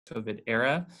COVID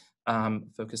era,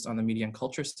 focused on the media and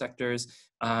culture sectors.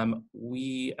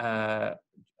 We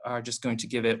are just going to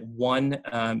give it 1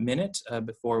 minute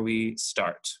before we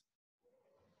start.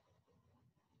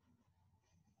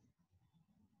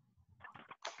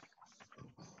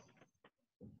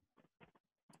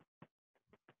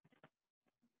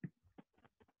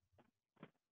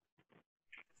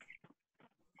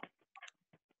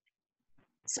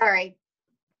 Sorry.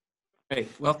 Great,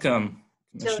 welcome,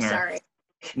 Commissioner. So sorry.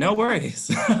 No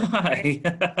worries. Hi.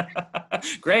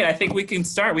 Great, I think we can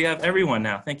start. We have everyone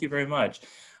now. Thank you very much.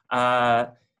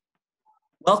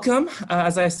 Welcome,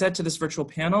 as I said, to this virtual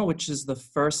panel, which is the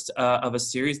first of a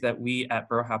series that we at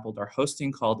Borough-Happold are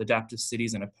hosting called Adaptive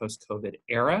Cities in a Post-COVID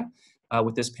Era,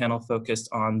 with this panel focused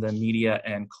on the media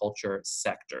and culture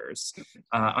sectors.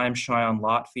 I'm Cheyenne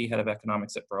Lotfi, Head of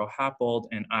Economics at Borough-Happold,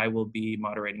 and I will be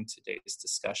moderating today's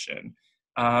discussion.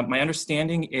 My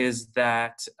understanding is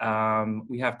that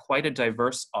we have quite a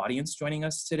diverse audience joining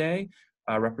us today,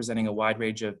 representing a wide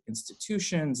range of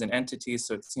institutions and entities,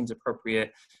 so it seems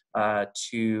appropriate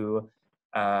to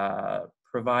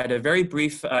provide a very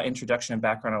brief introduction and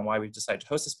background on why we've decided to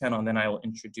host this panel, and then I will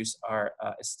introduce our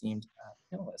esteemed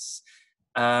panelists.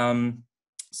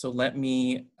 So let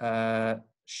me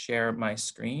share my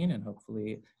screen, and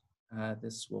hopefully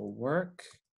this will work.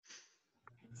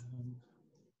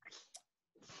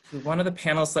 One of the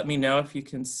panelists, let me know if you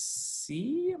can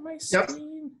see my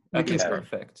screen. Yep. Okay,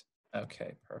 perfect.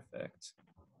 Okay, perfect.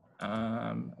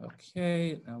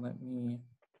 Okay, now let me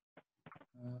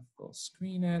full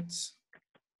screen it.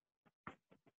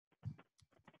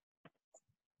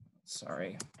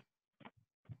 Sorry.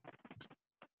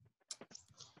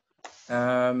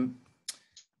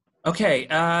 Okay,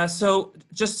 so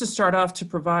just to start off, to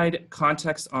provide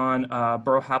context on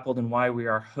Borough-Happold and why we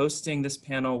are hosting this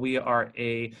panel, we are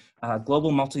a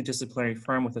global multidisciplinary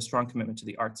firm with a strong commitment to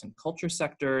the arts and culture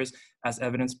sectors, as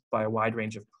evidenced by a wide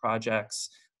range of projects.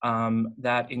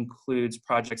 That includes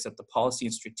projects at the policy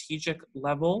and strategic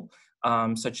level,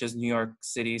 such as New York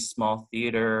City's Small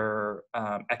Theater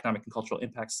Economic and Cultural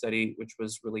Impact Study, which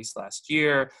was released last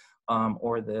year,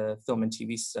 or the film and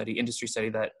TV study, industry study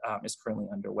that is currently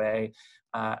underway,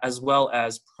 as well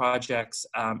as projects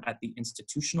at the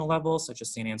institutional level, such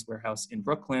as St. Anne's Warehouse in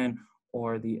Brooklyn,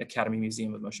 or the Academy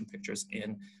Museum of Motion Pictures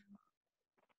in.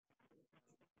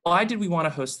 Why did we want to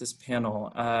host this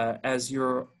panel? As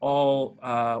you're all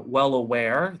well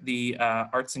aware, the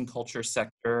arts and culture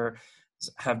sector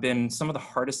have been some of the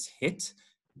hardest hit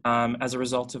as a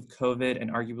result of COVID,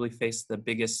 and arguably face the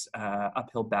biggest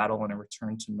uphill battle in a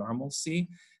return to normalcy.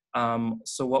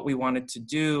 So what we wanted to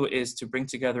do is to bring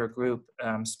together a group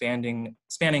spanning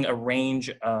a range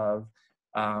of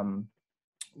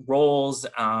roles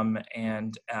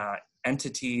and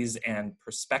entities and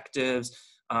perspectives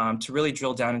to really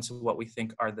drill down into what we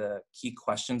think are the key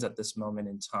questions at this moment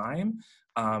in time,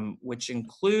 which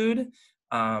include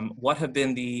what have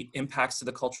been the impacts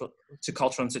to cultural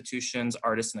institutions,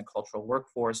 artists, and the cultural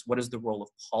workforce? What is the role of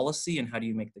policy, and how do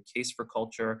you make the case for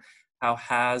culture? How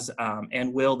has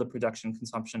and will the production and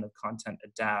consumption of content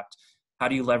adapt? How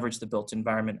do you leverage the built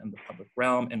environment and the public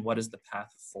realm, and what is the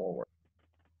path forward?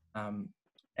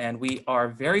 And we are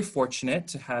very fortunate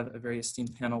to have a very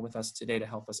esteemed panel with us today to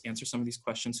help us answer some of these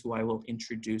questions, who I will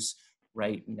introduce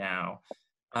right now.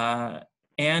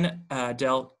 Anne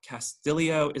Del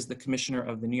Castillo is the Commissioner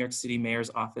of the New York City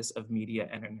Mayor's Office of Media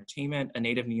and Entertainment. A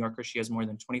native New Yorker, she has more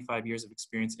than 25 years of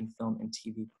experience in film and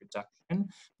TV production,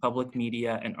 public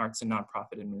media, and arts and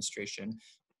nonprofit administration.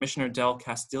 Commissioner Del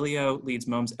Castillo leads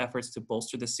MOME's efforts to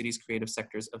bolster the city's creative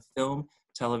sectors of film,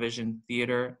 television,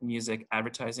 theater, music,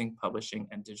 advertising, publishing,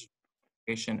 and digital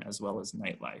creation, as well as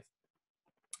nightlife.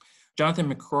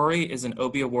 Jonathan McCrory is an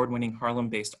Obie Award-winning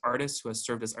Harlem-based artist who has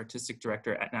served as artistic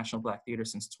director at National Black Theater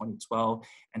since 2012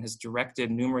 and has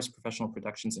directed numerous professional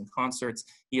productions and concerts.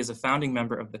 He is a founding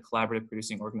member of the collaborative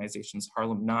producing organizations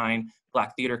Harlem 9,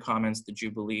 Black Theater Commons, The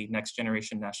Jubilee, Next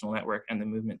Generation National Network, and the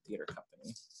Movement Theater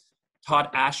Company. Todd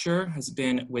Asher has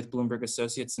been with Bloomberg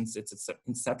Associates since its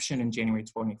inception in January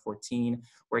 2014,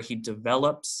 where he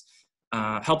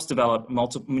helps develop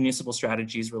multiple municipal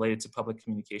strategies related to public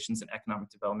communications and economic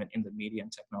development in the media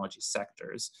and technology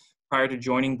sectors. Prior to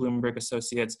joining Bloomberg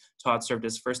Associates, Todd served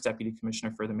as first deputy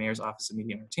commissioner for the Mayor's Office of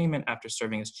Media and Entertainment after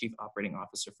serving as chief operating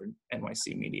officer for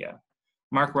NYC Media.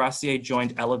 Mark Rossier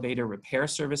joined Elevator Repair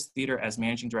Service Theater as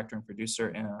managing director and producer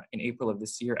in April of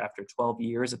this year after 12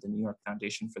 years at the New York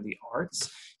Foundation for the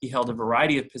Arts. He held a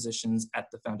variety of positions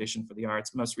at the Foundation for the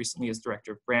Arts, most recently as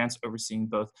director of grants, overseeing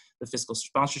both the fiscal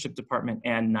sponsorship department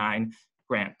and 9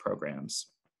 grant programs.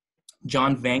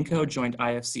 John Vanco joined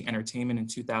IFC Entertainment in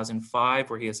 2005,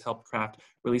 where he has helped craft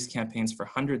release campaigns for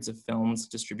hundreds of films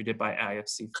distributed by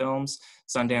IFC Films,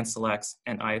 Sundance Selects,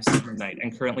 and IFC Midnight,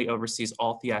 and currently oversees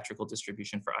all theatrical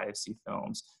distribution for IFC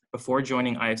Films. Before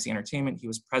joining IFC Entertainment, he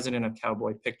was president of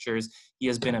Cowboy Pictures. He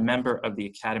has been a member of the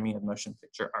Academy of Motion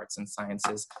Picture Arts and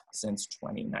Sciences since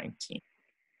 2019.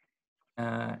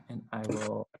 And I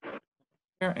will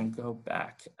and go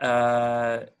back.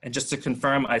 And just to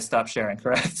confirm, I stopped sharing,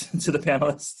 correct? To the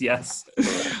panelists, yes.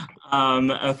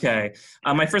 Okay,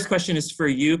 my first question is for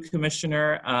you,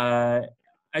 Commissioner.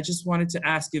 I just wanted to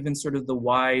ask, given sort of the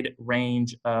wide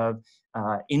range of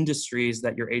industries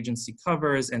that your agency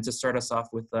covers, and to start us off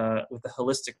with a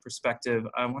holistic perspective,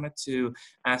 I wanted to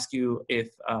ask you if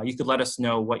you could let us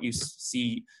know what you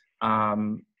see,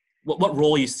 what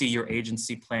role you see your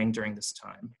agency playing during this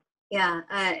time. Yeah,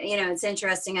 it's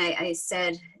interesting. I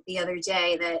said the other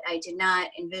day that I did not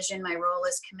envision my role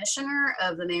as commissioner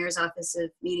of the Mayor's Office of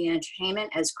Media and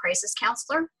Entertainment as crisis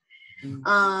counselor,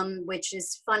 which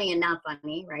is funny and not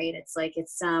funny, right? It's like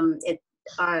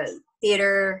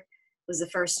theater was the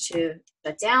first to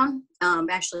shut down.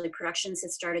 Actually, productions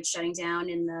had started shutting down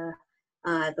in the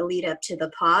lead up to the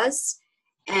pause.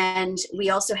 And we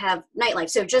also have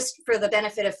nightlife. So just for the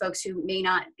benefit of folks who may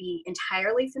not be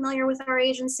entirely familiar with our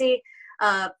agency,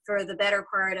 for the better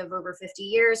part of over 50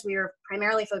 years, we were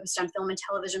primarily focused on film and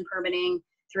television permitting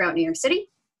throughout New York City.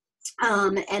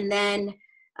 And then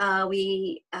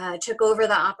we took over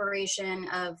the operation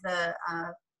of the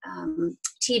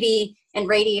TV and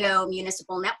radio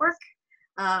municipal network,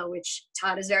 which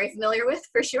Todd is very familiar with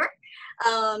for sure.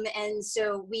 And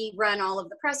so we run all of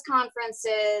the press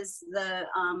conferences, the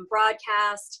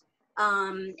broadcast,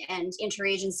 and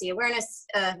interagency awareness,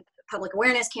 public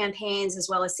awareness campaigns, as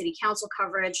well as city council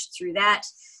coverage through that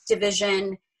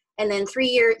division. And then 4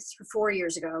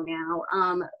 years ago now,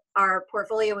 our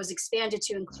portfolio was expanded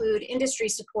to include industry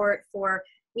support for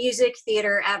music,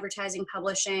 theater, advertising,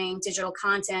 publishing, digital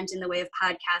content in the way of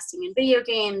podcasting and video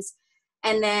games,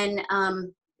 and then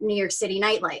New York City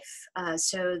nightlife.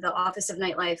 So the Office of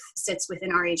Nightlife sits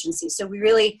within our agency. So we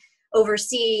really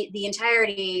oversee the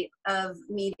entirety of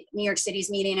New York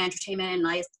City's media and entertainment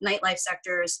and nightlife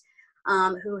sectors,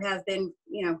 who have been,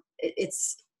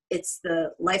 it's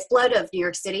the lifeblood of New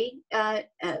York City, New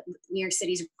York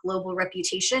City's global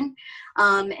reputation.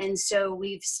 And so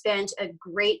we've spent a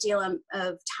great deal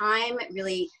of time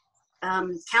really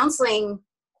counseling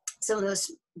some of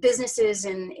those businesses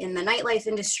in the nightlife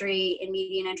industry, in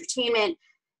media and entertainment,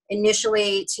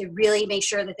 initially to really make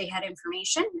sure that they had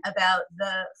information about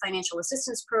the financial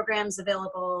assistance programs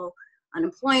available,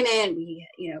 unemployment.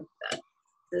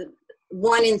 The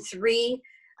 1 in 3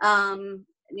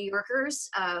 New Yorkers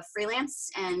freelance,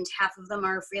 and half of them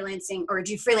are freelancing or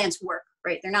do freelance work,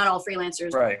 right? They're not all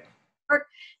freelancers. Right.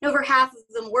 And over half of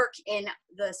them work in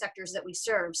the sectors that we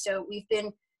serve. So we've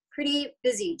been pretty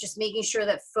busy just making sure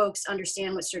that folks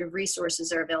understand what sort of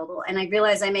resources are available. And I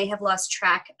realize I may have lost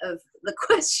track of the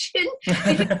question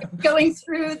going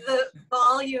through the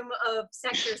volume of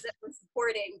sectors that we're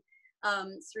supporting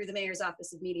through the Mayor's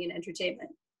Office of Media and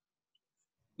Entertainment.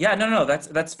 Yeah, no,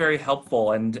 that's very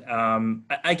helpful. And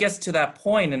I guess to that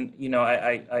point, and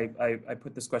I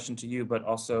put this question to you, but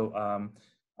also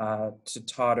to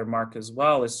Todd or Mark as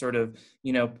well, is sort of,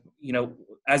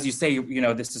 as you say,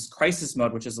 this is crisis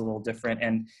mode, which is a little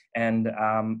different, and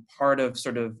part of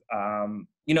sort of,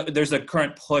 there's a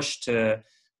current push to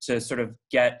sort of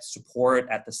get support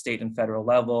at the state and federal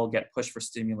level, get push for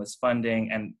stimulus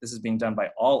funding, and this is being done by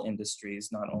all industries,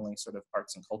 not only sort of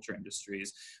arts and culture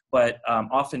industries, but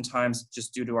oftentimes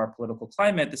just due to our political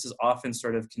climate, this is often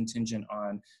sort of contingent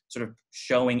on sort of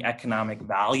showing economic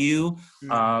value,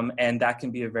 and that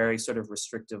can be a very sort of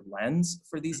restrictive lens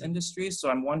for these industries. So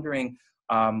I'm wondering,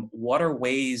 what are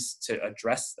ways to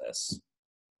address this?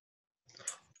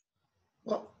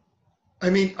 Well, I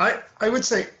mean, I would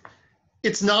say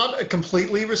it's not a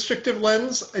completely restrictive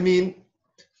lens. I mean,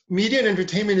 media and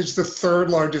entertainment is the 3rd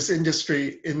largest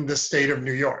industry in the state of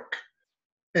New York,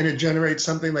 and it generates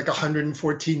something like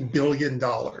 $114 billion.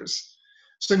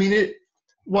 So, I mean,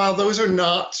 while those are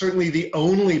not certainly the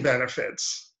only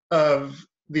benefits of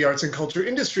the arts and culture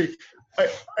industry,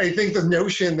 I think the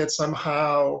notion that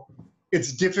somehow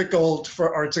it's difficult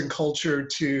for arts and culture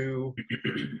to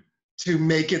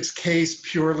make its case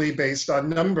purely based on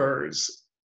numbers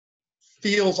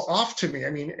feels off to me.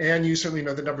 I mean, Anne, you certainly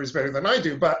know the numbers better than I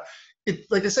do, but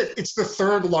like I said, it's the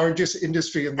 3rd largest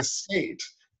industry in the state,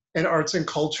 and arts and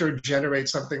culture generate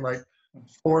something like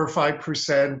 4 or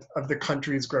 5% of the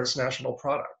country's gross national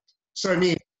product. So, I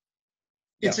mean,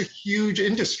 it's a huge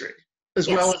industry. as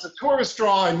Yes. well as a tourist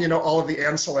draw and, all of the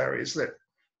ancillaries that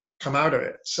come out of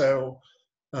it. So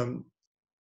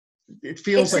it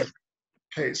feels like the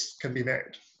case can be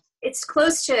made. It's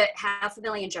close to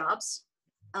 500,000 jobs.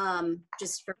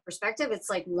 Just for perspective, it's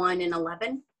like 1 in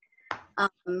 11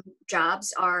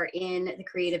 jobs are in the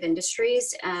creative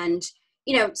industries. And,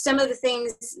 some of the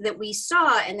things that we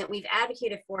saw and that we've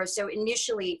advocated for. So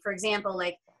initially, for example,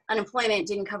 like unemployment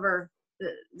didn't cover,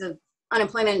 the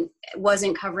unemployment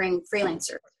wasn't covering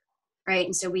freelancers, right?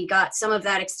 And so we got some of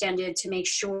that extended to make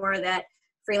sure that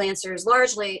freelancers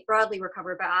broadly were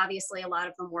covered, but obviously a lot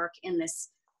of them work in this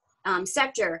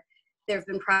sector. There have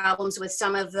been problems with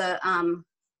some of the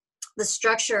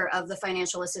structure of the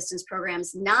financial assistance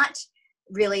programs not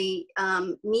really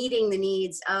meeting the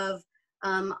needs of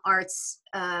arts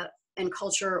and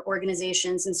culture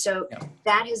organizations. And so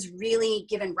that has really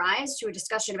given rise to a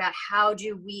discussion about how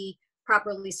do we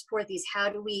properly support these? How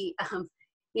do we,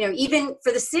 even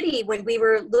for the city, when we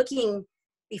were looking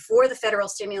before the federal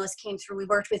stimulus came through, we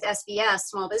worked with SBS,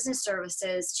 Small Business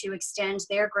Services, to extend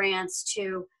their grants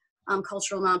to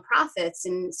cultural nonprofits,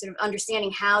 and sort of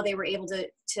understanding how they were able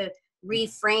to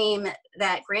reframe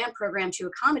that grant program to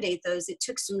accommodate those. It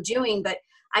took some doing, but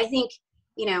I think,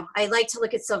 I like to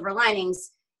look at silver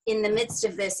linings. In the midst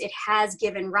of this, it has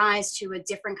given rise to a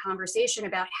different conversation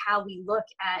about how we look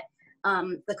at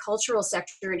the cultural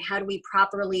sector and how do we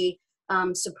properly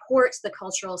support the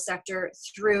cultural sector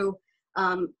through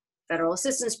federal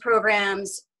assistance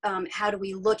programs. How do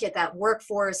we look at that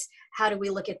workforce? How do we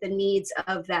look at the needs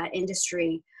of that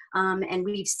industry? And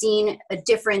we've seen a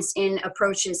difference in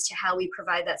approaches to how we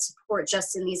provide that support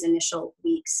just in these initial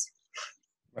weeks.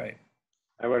 Right.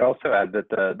 I would also add that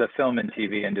the film and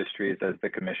TV industries, as the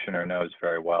commissioner knows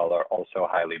very well, are also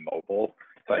highly mobile.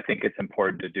 So I think it's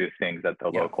important to do things at the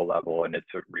local level, and it's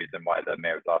a reason why the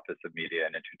Mayor's Office of Media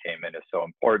and Entertainment is so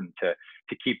important to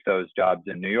keep those jobs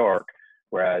in New York,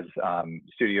 whereas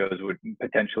studios would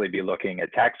potentially be looking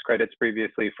at tax credits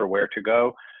previously for where to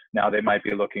go. Now they might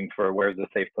be looking for where's a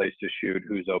safe place to shoot,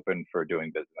 who's open for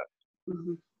doing business.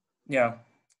 Mm-hmm. Yeah.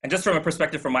 And just from a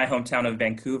perspective from my hometown of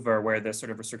Vancouver, where the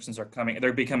sort of restrictions are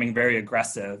they're becoming very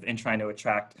aggressive in trying to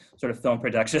attract sort of film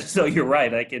production. So you're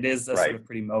right, like it is a sort of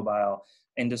pretty mobile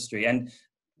industry. And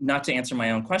not to answer my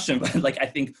own question, but like I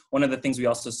think one of the things we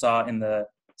also saw in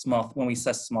when we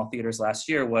assessed small theaters last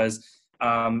year was,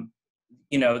 the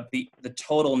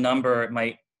total number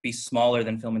might be smaller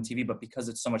than film and TV, but because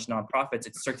it's so much nonprofits,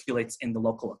 it circulates in the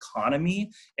local economy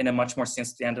in a much more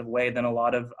substantive way than a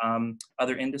lot of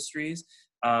other industries.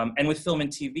 And with film and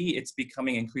TV, it's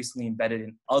becoming increasingly embedded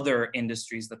in other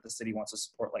industries that the city wants to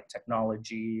support, like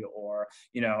technology or,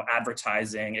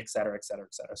 advertising, et cetera, et cetera,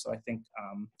 et cetera. So I think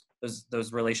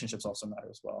those relationships also matter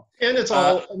as well. And it's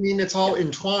all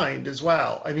entwined as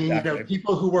well. I mean, Exactly.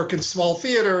 people who work in small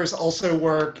theaters also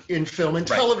work in film and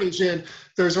television.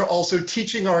 Those are also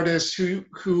teaching artists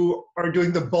who are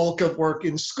doing the bulk of work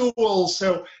in schools.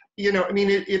 So,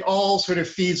 it all sort of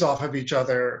feeds off of each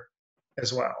other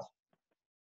as well.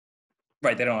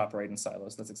 Right, they don't operate in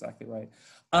silos. That's exactly right.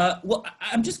 Well,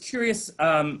 I'm just curious,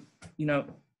 Commissioner,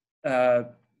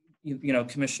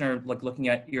 like looking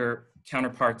at your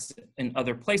counterparts in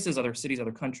other places, other cities,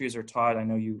 other countries, or Todd, I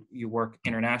know you work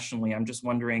internationally. I'm just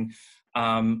wondering,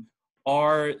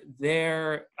 are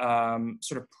there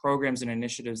sort of programs and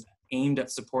initiatives aimed at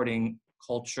supporting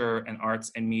culture and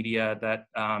arts and media that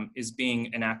is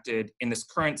being enacted in this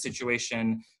current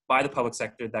situation by the public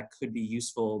sector that could be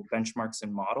useful benchmarks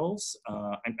and models?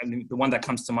 I mean, the one that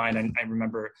comes to mind, I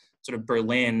remember sort of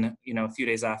Berlin, a few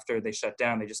days after they shut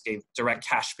down, they just gave direct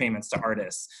cash payments to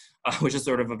artists, which is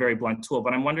sort of a very blunt tool.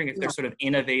 But I'm wondering if there's sort of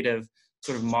innovative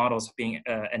sort of models being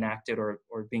enacted or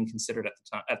being considered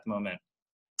at the moment.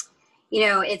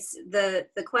 It's the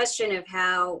question of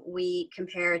how we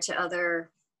compare to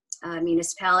other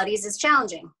municipalities is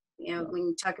challenging. When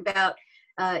you talk about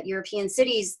European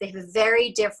cities, they have a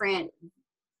very different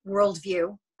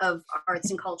worldview of arts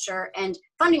and culture and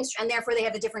funding, and therefore they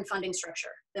have a different funding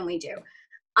structure than we do.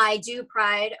 I do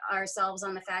pride ourselves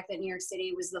on the fact that New York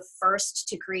City was the first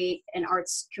to create an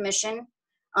arts commission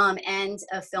and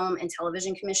a film and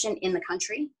television commission in the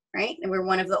country, right? And we're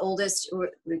one of the oldest,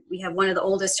 we have one of the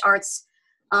oldest arts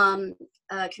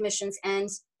commissions and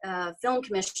film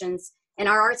commissions. And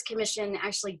our arts commission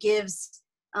actually gives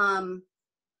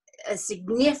a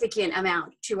significant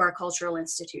amount to our cultural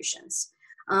institutions.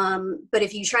 But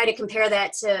if you try to compare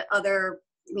that to other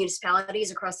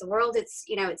municipalities across the world, it's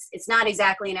not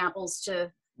exactly an apples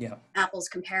to apples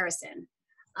comparison.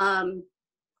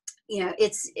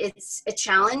 it's a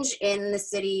challenge in the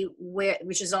city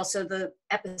which is also the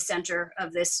epicenter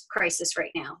of this crisis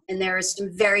right now. And there are some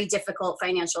very difficult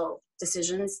financial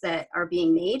decisions that are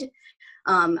being made.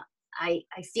 I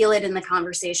feel it in the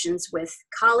conversations with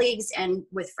colleagues and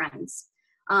with friends.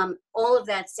 All of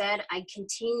that said, I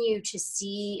continue to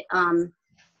see, I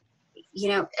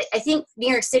think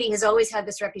New York City has always had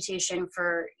this reputation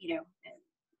for,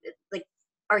 like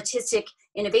artistic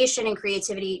innovation and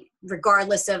creativity,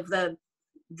 regardless of the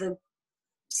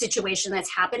situation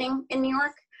that's happening in New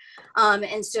York.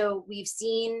 And so we've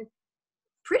seen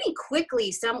pretty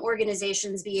quickly some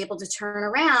organizations be able to turn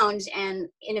around and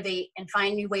innovate and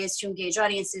find new ways to engage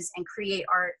audiences and create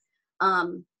art,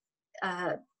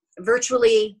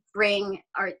 virtually bring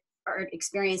art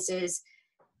experiences.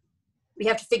 We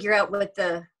have to figure out what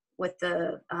the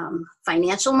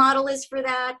financial model is for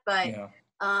that, but yeah.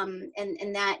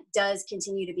 And that does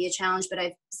continue to be a challenge. But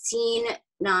I've seen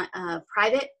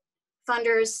private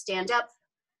funders stand up.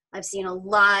 I've seen a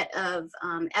lot of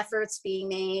efforts being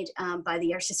made by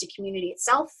the artistic community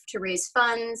itself to raise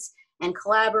funds and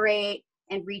collaborate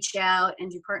and reach out and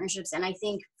do partnerships. And I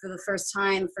think for the first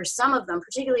time, for some of them,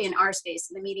 particularly in our space,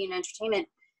 in the media and entertainment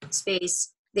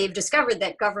space, they've discovered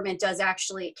that government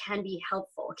can be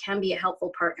a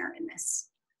helpful partner in this.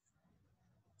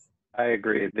 I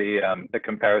agree. The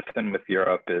comparison with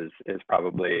Europe is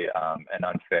probably an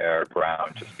unfair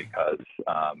ground just because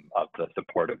of the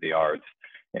support of the arts.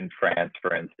 In France,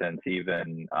 for instance,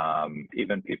 even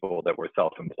people that were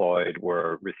self-employed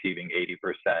were receiving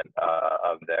 80%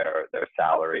 of their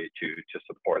salary to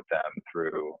support them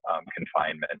through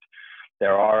confinement.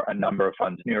 There are a number of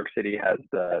funds. New York City has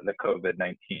the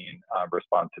COVID-19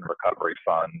 Response and Recovery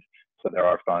Fund. So there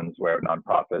are funds where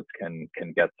nonprofits can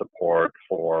get support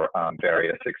for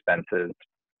various expenses.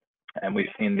 And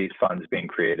we've seen these funds being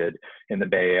created in the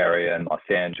Bay Area and Los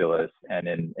Angeles and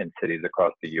in cities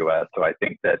across the US. So I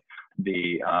think that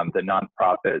the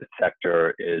nonprofit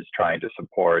sector is trying to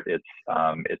support its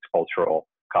cultural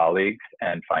colleagues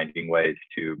and finding ways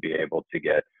to be able to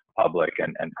get public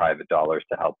and private dollars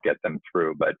to help get them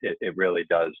through. But it really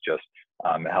does just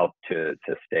help to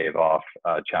stave off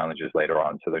challenges later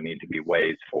on. So there need to be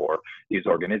ways for these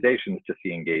organizations to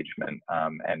see engagement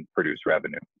and produce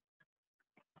revenue.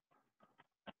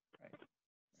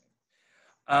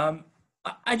 I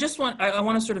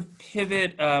want to sort of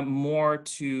pivot more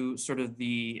to sort of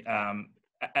the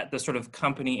at the sort of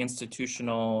company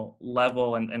institutional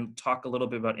level and talk a little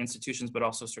bit about institutions, but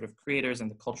also sort of creators and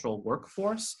the cultural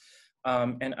workforce.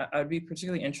 And I'd be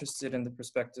particularly interested in the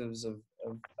perspectives of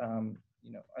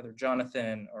either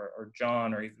Jonathan or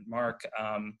John or even Mark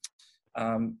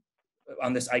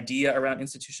on this idea around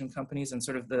institution companies. And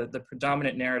sort of the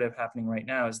predominant narrative happening right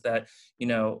now is that,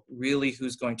 really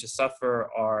who's going to suffer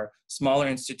are smaller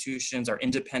institutions, are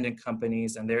independent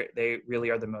companies, and they really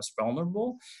are the most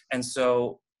vulnerable. And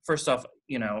so first off,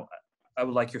 I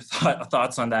would like your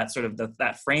thoughts on that sort of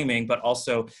that framing, but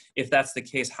also if that's the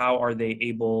case, how are they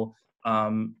able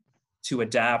to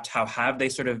adapt? How have they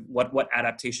what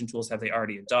adaptation tools have they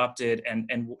already adopted?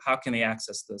 And how can they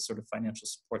access the sort of financial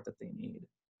support that they need?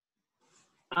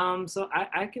 So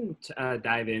I can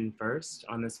dive in first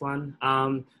on this one.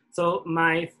 So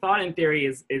my thought and theory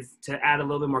is to add a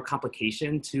little bit more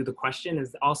complication to the question,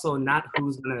 is also not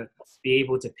who's going to be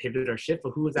able to pivot or shift,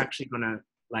 but who is actually going to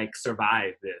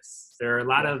survive this. There are a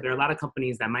lot of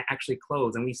companies that might actually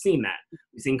close, and we've seen that.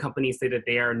 We've seen companies say that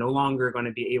they are no longer going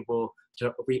to be able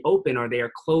to reopen, or they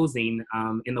are closing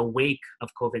in the wake of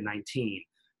COVID-19.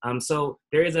 So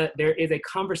there is a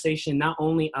conversation not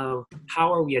only of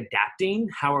how are we adapting,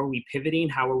 how are we pivoting,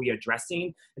 how are we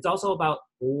addressing. It's also about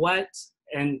what,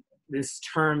 and this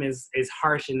term is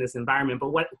harsh in this environment,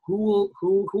 but who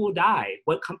will die?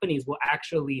 What companies will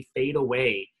actually fade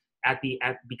away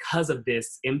because of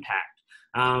this impact?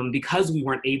 Because we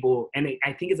weren't able, and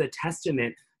I think it's a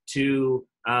testament to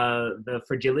the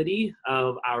fragility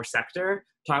of our sector,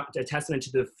 a testament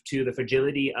to the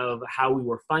fragility of how we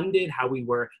were funded, how we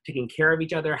were taking care of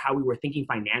each other, how we were thinking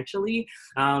financially.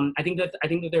 I think that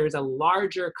there is a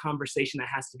larger conversation that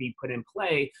has to be put in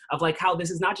play of how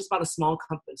this is not just about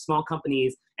small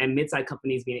companies and mid-sized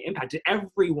companies being impacted.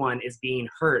 Everyone is being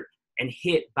hurt and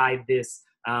hit by this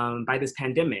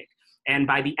pandemic, and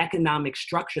by the economic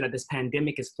structure that this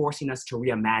pandemic is forcing us to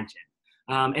reimagine.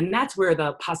 And that's where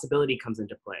the possibility comes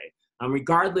into play.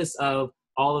 Regardless of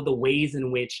all of the ways in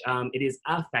which it is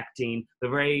affecting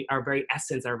our very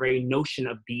essence, our very notion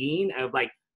of being, of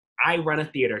I run a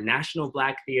theater, National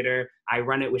Black Theater. I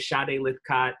run it with Sade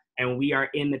Lithcott, and we are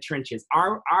in the trenches.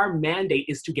 Our mandate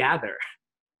is to gather.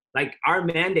 Like, our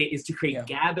mandate is to create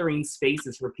gathering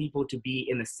spaces for people to be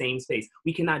in the same space.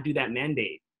 We cannot do that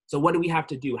mandate. So what do we have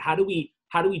to do? How do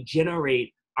we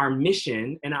generate our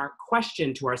mission? And our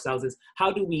question to ourselves is,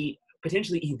 how do we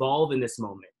potentially evolve in this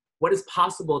moment? What is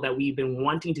possible that we've been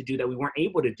wanting to do that we weren't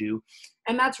able to do?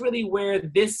 And that's really where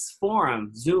this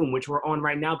forum, Zoom, which we're on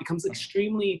right now, becomes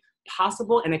extremely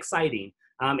possible and exciting.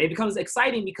 It becomes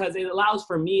exciting because it allows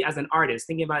for me as an artist,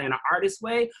 thinking about it in an artist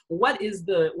way, what is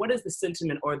the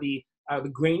sentiment or the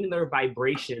granular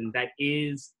vibration that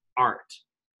is art?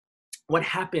 What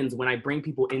happens when I bring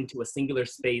people into a singular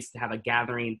space to have a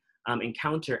gathering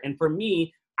encounter? And for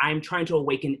me, I'm trying to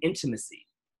awaken intimacy.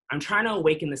 I'm trying to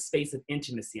awaken the space of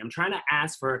intimacy. I'm trying to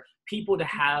ask for people to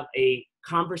have a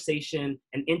conversation,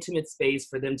 an intimate space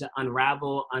for them to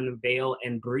unravel, unveil,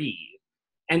 and breathe.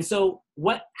 And so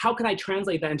how can I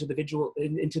translate that into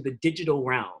the digital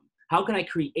realm? How can I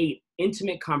create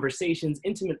intimate conversations,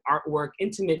 intimate artwork,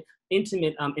 intimate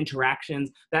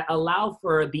interactions that allow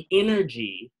for the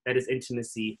energy that is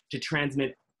intimacy to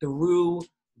transmit through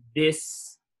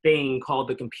this thing called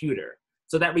the computer?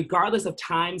 So that regardless of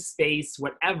time, space,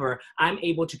 whatever, I'm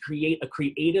able to create a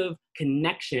creative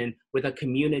connection with a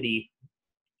community,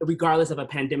 regardless of a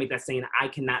pandemic that's saying I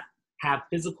cannot have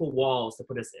physical walls to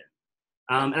put us in.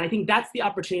 And I think that's the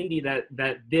opportunity that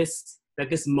this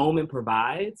moment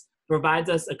provides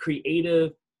us a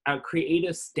creative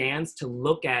stance to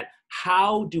look at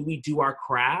how do we do our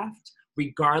craft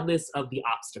regardless of the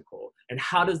obstacle, and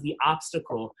how does the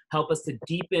obstacle help us to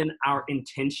deepen our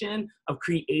intention of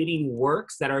creating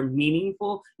works that are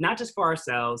meaningful, not just for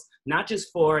ourselves, not just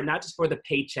for the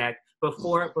paycheck, but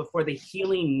for the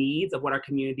healing needs of what our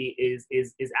community is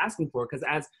asking for. Because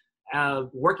as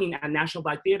working at National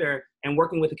Black Theater and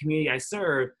working with the community I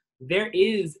serve, there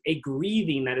is a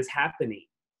grieving that is happening.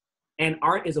 And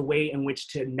art is a way in which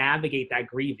to navigate that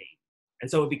grieving. And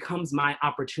so it becomes my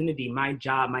opportunity, my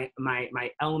job, my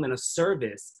element of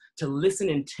service to listen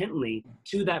intently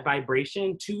to that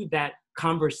vibration, to that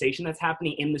conversation that's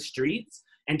happening in the streets,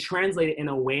 and translate it in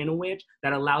a way in which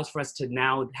that allows for us to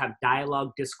now have dialogue,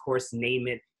 discourse, name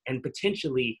it, and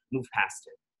potentially move past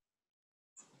it.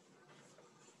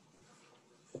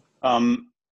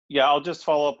 Yeah, I'll just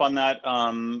follow up on that.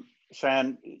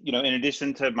 Cheyenne, in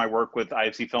addition to my work with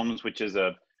IFC Films, which is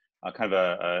a kind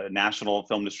of a national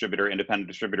film distributor, independent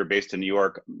distributor based in New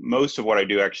York, most of what I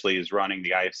do actually is running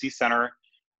the IFC Center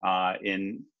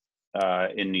in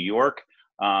New York,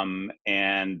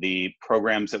 and the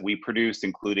programs that we produce,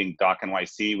 including Doc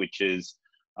NYC, which is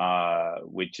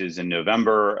in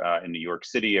November in New York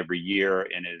City every year,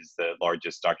 and is the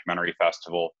largest documentary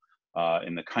festival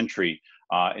in the country.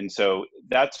 And so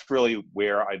that's really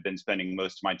where I've been spending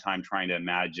most of my time trying to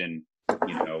imagine,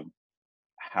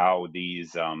 how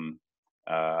these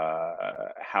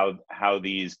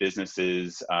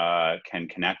businesses can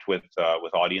connect with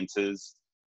audiences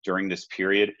during this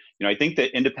period. I think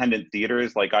that independent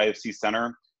theaters like IFC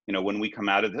Center, when we come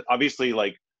out of it, obviously,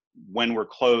 like, when we're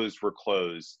closed, we're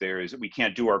closed. We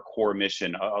can't do our core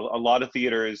mission. A lot of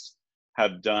theaters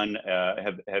have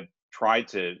tried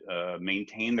to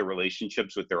maintain the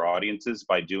relationships with their audiences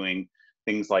by doing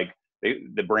things like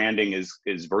the branding is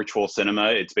virtual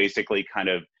cinema. It's basically kind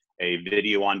of a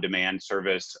video on demand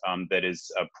service that is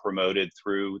promoted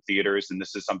through theaters. And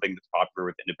this is something that's popular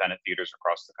with independent theaters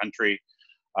across the country,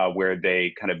 where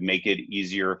they kind of make it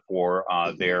easier for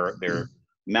their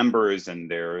members and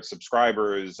their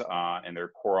subscribers and their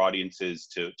core audiences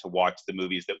to watch the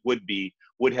movies that would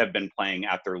have been playing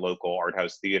at their local art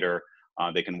house theater.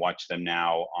 They can watch them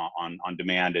now on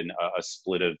demand, and a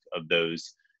split of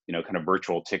those, kind of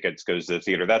virtual tickets goes to the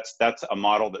theater. That's a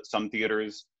model that some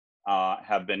theaters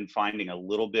have been finding a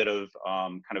little bit of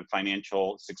kind of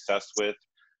financial success with.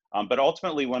 But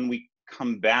ultimately, when we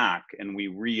come back and we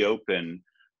reopen,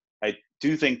 I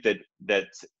do think that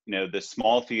the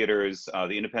small theaters,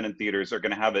 the independent theaters, are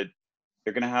going to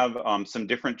have some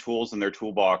different tools in their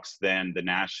toolbox than the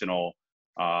national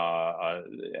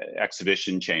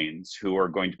exhibition chains, who are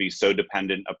going to be so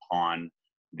dependent upon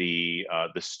the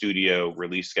studio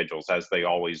release schedules, as they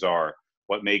always are.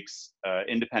 What makes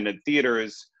independent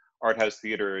theaters, art house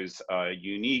theaters,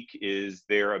 unique is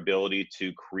their ability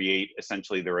to create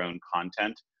essentially their own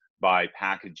content by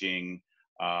packaging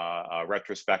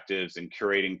retrospectives and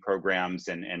curating programs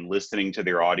and listening to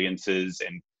their audiences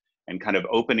and kind of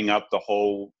opening up the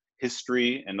whole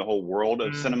history and the whole world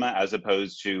of cinema, as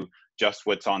opposed to just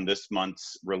what's on this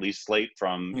month's release slate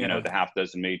from the half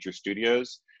dozen major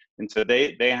studios. And so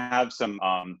they have some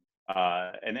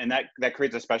and that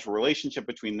creates a special relationship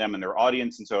between them and their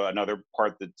audience. And so another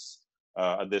part that's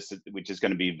this, which is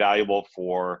going to be valuable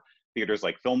for theaters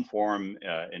like Film Forum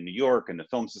in New York and the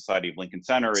Film Society of Lincoln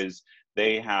Center is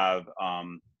they have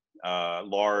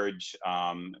large,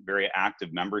 very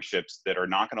active memberships that are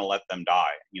not going to let them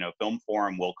die. You know, Film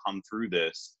Forum will come through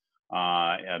this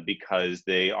because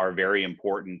they are very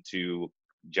important to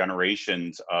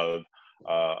generations of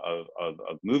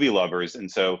movie lovers, and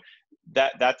so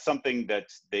that's something that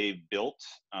they've built.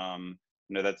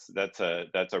 You know, that's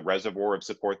a reservoir of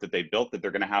support that they built that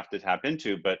they're going to have to tap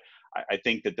into. But I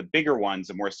think that the bigger ones,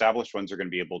 the more established ones, are going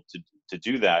to be able to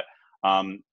do that.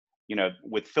 You know,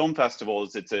 with film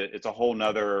festivals, it's a whole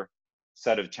nother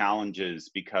set of challenges,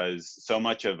 because so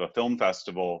much of a film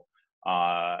festival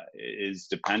is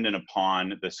dependent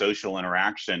upon the social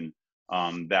interaction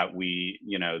that we,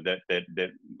 you know,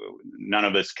 that none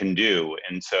of us can do.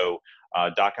 And so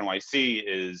Doc NYC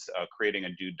is creating a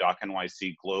new Doc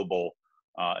NYC global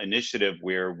initiative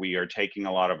where we are taking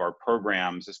a lot of our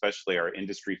programs, especially our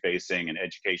industry facing and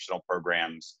educational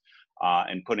programs,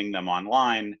 and putting them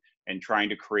online and trying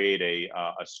to create a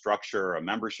structure, a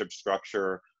membership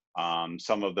structure.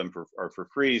 Some of them are for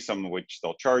free, some of which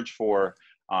they'll charge for,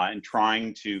 and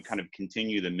trying to kind of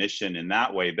continue the mission in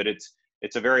that way. But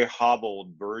it's a very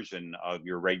hobbled version of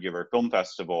your regular film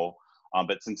festival.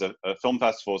 But since a film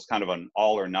festival is kind of an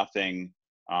all or nothing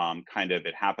kind of,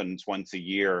 it happens once a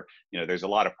year, you know, there's a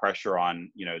lot of pressure on,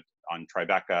 you know, on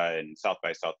Tribeca and South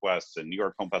by Southwest and New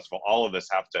York Film Festival. All of us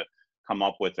have to come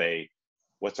up with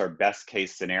what's our best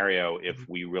case scenario if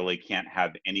we really can't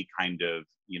have any kind of,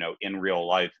 you know, in real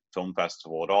life film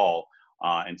festival at all.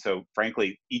 And so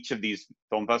frankly, each of these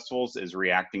film festivals is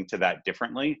reacting to that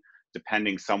differently,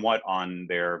 depending somewhat on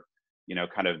their, you know,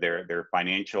 kind of their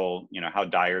financial, you know, how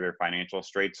dire their financial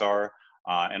straits are,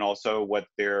 and also what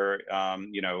their,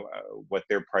 you know, what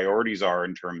their priorities are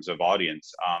in terms of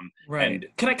audience. Right. And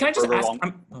can I just ask?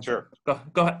 Sure. Go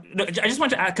ahead. No, I just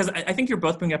want to add, because I think you're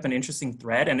both bringing up an interesting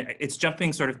thread, and it's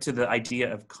jumping sort of to the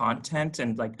idea of content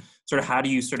and like sort of how do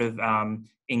you sort of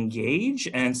engage.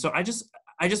 And so I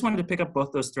just wanted to pick up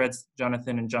both those threads,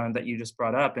 Jonathan and John, that you just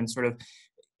brought up, and sort of,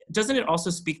 doesn't it also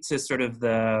speak to sort of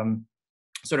the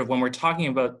sort of when we're talking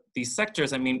about these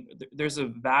sectors, I mean, there's a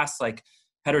vast like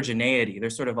heterogeneity.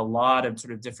 There's sort of a lot of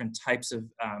sort of different types of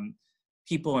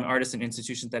people and artists and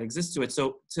institutions that exist to it.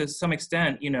 So to some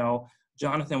extent, you know,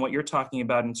 Jonathan, what you're talking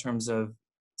about in terms of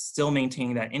still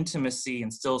maintaining that intimacy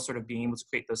and still sort of being able to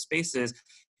create those spaces,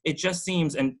 it just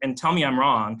seems, and tell me I'm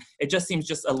wrong, it just seems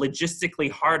just a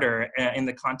logistically harder in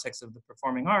the context of the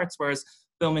performing arts, whereas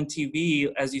film and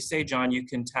TV, as you say, John, you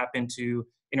can tap into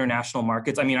international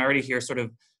markets. I mean, I already hear sort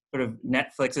of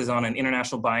Netflix is on an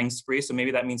international buying spree, so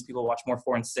maybe that means people watch more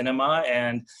foreign cinema,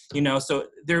 and you know, so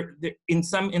there in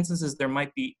some instances there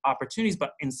might be opportunities,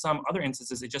 but in some other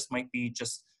instances it just might be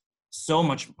just so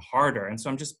much harder. And so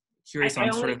I'm just curious I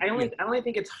only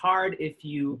think it's hard if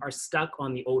you are stuck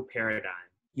on the old paradigm.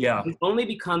 Yeah. It only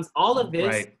becomes all of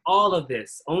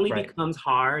this only becomes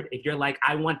hard if you're like,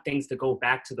 I want things to go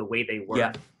back to the way they were.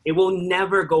 Yeah. It will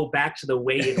never go back to the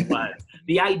way it was.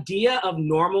 The idea of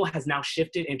normal has now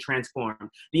shifted and transformed.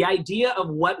 The idea of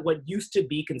what used to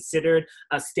be considered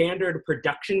a standard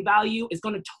production value is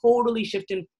going to totally shift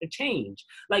and change.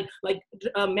 Like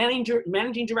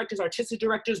managing directors, artistic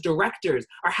directors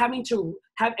are having to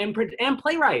have, and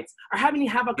playwrights are having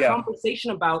to have a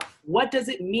conversation about what does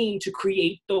it mean to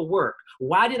create the work?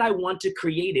 Why did I want to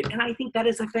create it? And I think that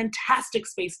is a fantastic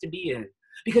space to be in.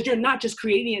 Because you're not just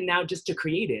creating it now just to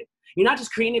create it. You're not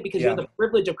just creating it because you have the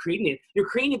privilege of creating it. You're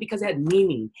creating it because it had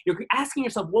meaning. You're asking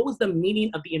yourself, what was the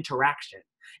meaning of the interaction?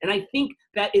 And I think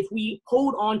that if we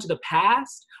hold on to the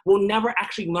past, we'll never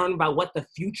actually learn about what the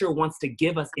future wants to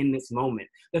give us in this moment.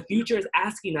 The future is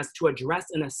asking us to address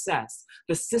and assess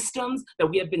the systems that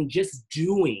we have been just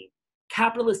doing.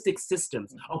 Capitalistic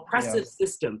systems, oppressive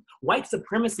systems, white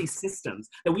supremacy systems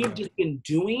that we have just been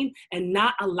doing and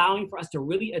not allowing for us to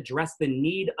really address the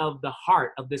need of the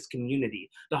heart of this community,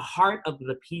 the heart of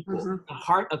the people, the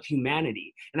heart of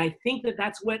humanity. And I think that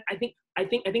that's what I think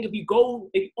if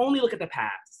you only look at the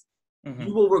past,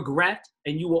 you will regret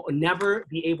and you will never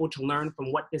be able to learn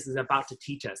from what this is about to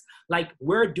teach us. Like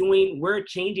we're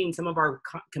changing some of our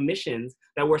commissions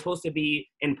that were supposed to be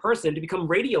in person to become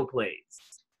radio plays.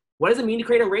 What does it mean to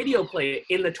create a radio play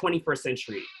in the 21st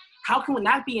century? How can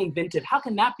that be inventive? How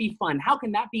can that be fun? How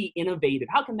can that be innovative?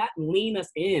 How can that lean us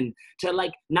in to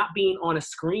like not being on a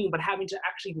screen, but having to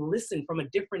actually listen from a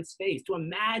different space, to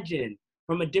imagine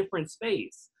from a different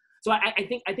space? So I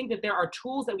think that there are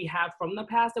tools that we have from the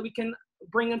past that we can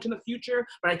bring into the future,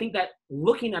 but I think that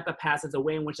looking at the past as a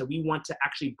way in which that we want to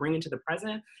actually bring into the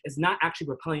present is not actually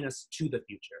propelling us to the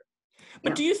future.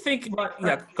 But do you think,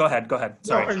 yeah, go ahead.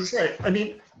 Sorry. No, I was saying, I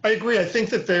mean, I agree. I think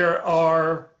there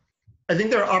are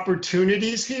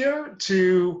opportunities here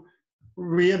to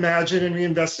reimagine and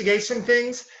reinvestigate some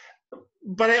things.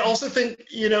 But I also think,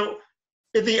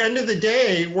 at the end of the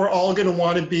day, we're all going to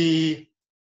want to be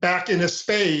back in a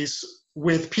space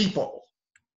with people.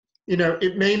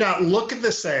 It may not look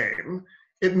the same.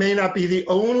 It may not be the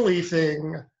only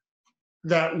thing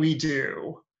that we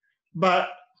do, but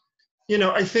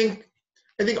I think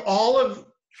all of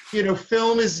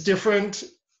film is different,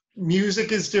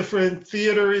 music is different,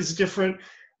 theater is different.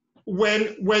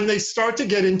 When they start to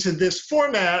get into this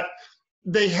format,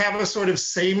 they have a sort of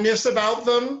sameness about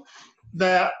them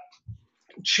that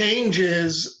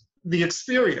changes the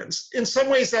experience. In some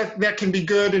ways that can be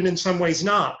good, and in some ways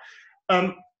not.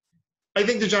 I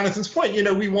think to Jonathan's point,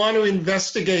 we want to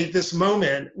investigate this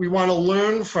moment. We want to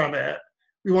learn from it.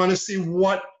 We want to see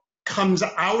what comes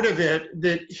out of it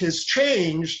that has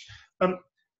changed.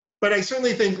 But I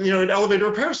certainly think, an elevator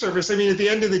repair service, I mean, at the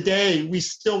end of the day, we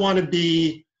still want to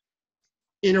be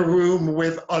in a room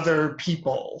with other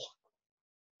people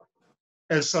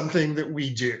as something that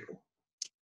we do,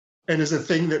 and as a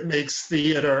thing that makes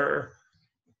theater,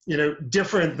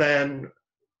 different than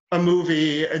a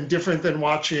movie and different than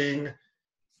watching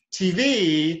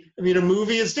TV. I mean, a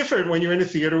movie is different when you're in a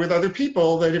theater with other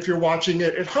people than if you're watching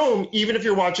it at home, even if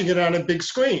you're watching it on a big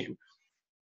screen.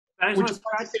 Which is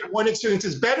why I say one experience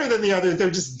is better than the other. They're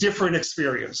just different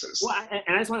experiences. Well,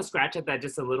 and I just want to scratch at that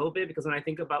just a little bit, because when I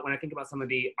think about some of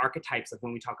the archetypes of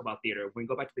when we talk about theater, when we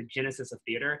go back to the genesis of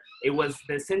theater, it was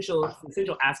the essential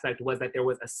aspect was that there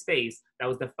was a space that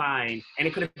was defined, and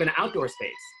it could have been an outdoor space.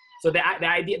 So the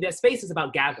idea, the space is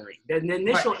about gathering. The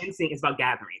initial instinct is about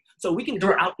gathering. So we can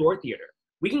do outdoor theater.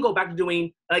 We can go back to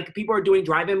doing, like, people are doing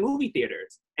drive-in movie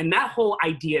theaters, and that whole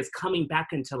idea is coming back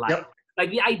into life. Yep. Like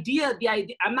the idea,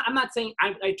 I'm not saying,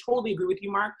 I totally agree with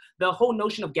you, Mark. The whole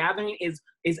notion of gathering is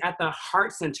at the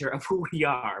heart center of who we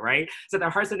are, right? It's at the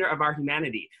heart center of our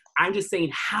humanity. I'm just saying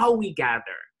how we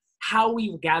gather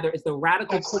is the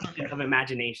radical question of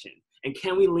imagination. And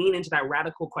can we lean into that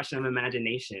radical question of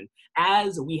imagination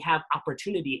as we have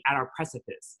opportunity at our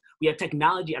precipice? We have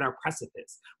technology at our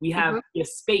precipice. We have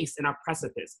space in our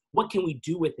precipice. What can we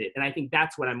do with it? And I think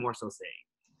that's what I'm more so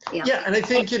saying. Yeah, and I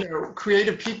think,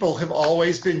 creative people have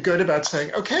always been good about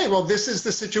saying, okay, well, this is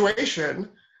the situation,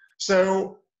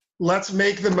 so let's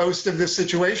make the most of this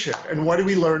situation. And what do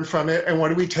we learn from it, and what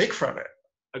do we take from it?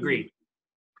 Agreed.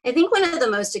 I think one of the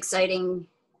most exciting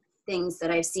things that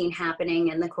I've seen happening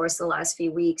in the course of the last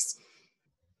few weeks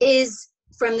is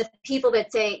from the people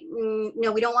that say,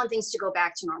 no, we don't want things to go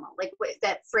back to normal. Like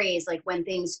that phrase, like when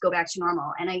things go back to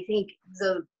normal. And I think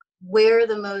where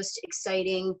the most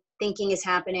exciting thinking is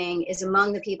happening is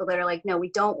among the people that are like, no, we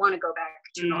don't want to go back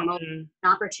to normal. An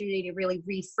opportunity to really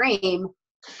reframe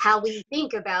how we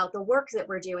think about the work that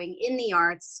we're doing in the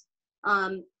arts.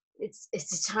 It's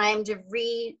a time to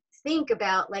rethink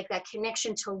about like that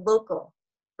connection to local,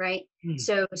 right?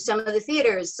 So some of the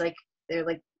theaters, like, they're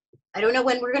like, I don't know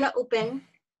when we're going to open,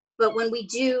 but when we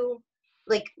do,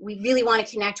 like, we really want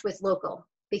to connect with local,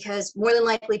 because more than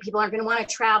likely people aren't going to want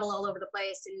to travel all over the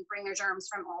place and bring their germs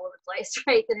from all over the place,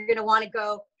 right? They're going to want to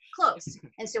go close.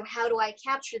 And so how do I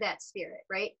capture that spirit,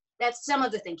 right? That's some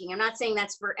of the thinking. I'm not saying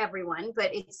that's for everyone,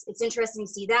 but it's interesting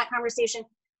to see that conversation.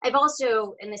 I've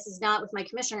also, and this is not with my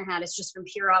commissioner hat, it's just from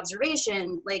pure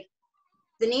observation, like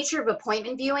the nature of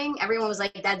appointment viewing, everyone was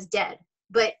like, that's dead.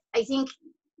 But I think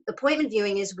appointment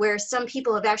viewing is where some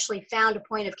people have actually found a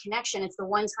point of connection. It's the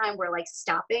one time we're like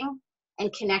stopping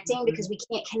and connecting because we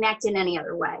can't connect in any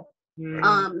other way.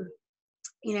 And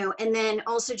then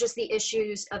also just the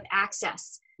issues of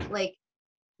access. Like,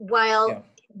 while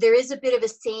there is a bit of a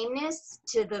sameness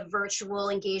to the virtual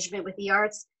engagement with the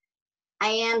arts, I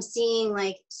am seeing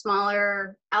like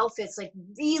smaller outfits like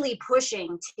really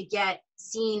pushing to get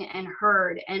seen and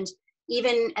heard. And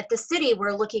even at the city,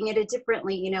 we're looking at it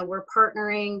differently. We're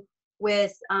partnering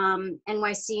with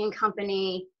NYC and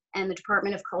Company and the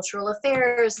Department of Cultural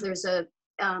Affairs. There's a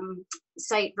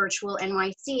site, Virtual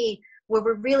NYC, where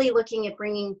we're really looking at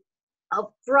bringing a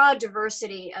broad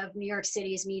diversity of New York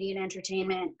City's media and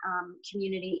entertainment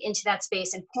community into that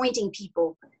space and pointing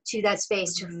people to that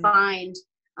space to find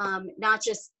not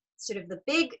just sort of the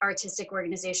big artistic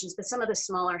organizations, but some of the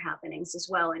smaller happenings as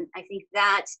well. And I think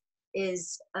that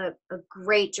is a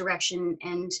great direction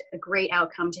and a great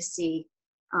outcome to see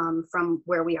from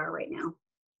where we are right now.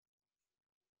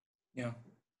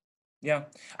 Yeah.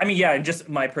 I mean, yeah, just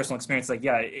my personal experience, like,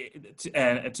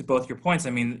 and to both your points,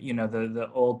 I mean, the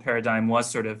old paradigm was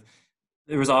sort of,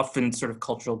 there was often sort of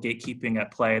cultural gatekeeping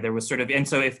at play. There was sort of, and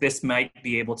so if this might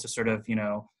be able to sort of,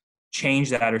 change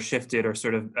that or shift it or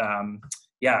sort of,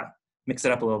 mix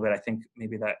it up a little bit. I think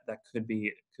maybe that could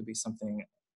be something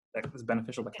that was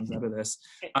beneficial that comes out of this.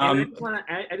 I just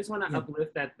want to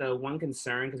uplift that the one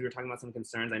concern, because we were talking about some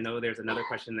concerns. I know there's another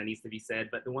question that needs to be said,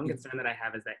 but the one concern that I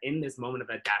have is that in this moment of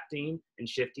adapting and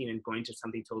shifting and going to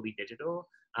something totally digital,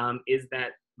 is that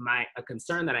a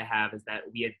concern that I have is that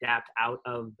we adapt out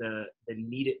of the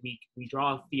needed, we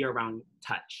draw a fear around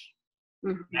touch.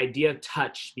 Mm-hmm. The idea of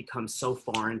touch becomes so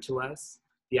foreign to us.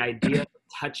 The idea of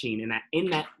touching and that in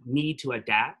that need to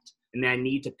adapt and that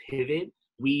need to pivot,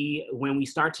 when we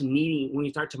start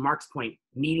to Mark's point,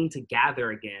 needing to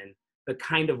gather again, the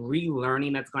kind of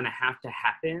relearning that's going to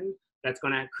happen, that's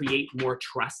going to create more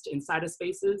trust inside of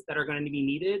spaces that are going to be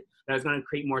needed, that is going to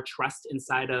create more trust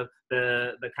inside of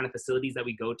the kind of facilities that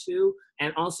we go to,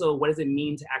 and also what does it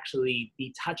mean to actually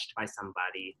be touched by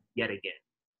somebody yet again.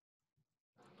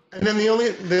 And then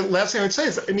the last thing I would say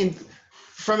is, I mean,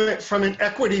 from an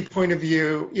equity point of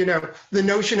view, you know, the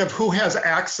notion of who has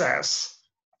access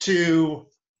to,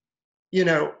 you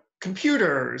know,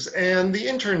 computers and the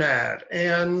internet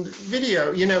and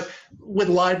video, you know, with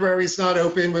libraries not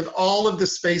open, with all of the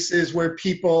spaces where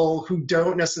people who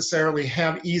don't necessarily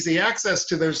have easy access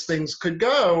to those things could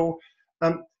go.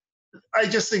 I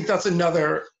just think that's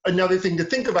another thing to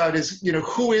think about is, you know,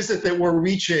 who is it that we're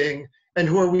reaching and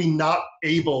who are we not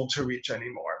able to reach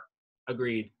anymore?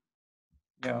 Agreed.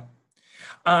 Yeah.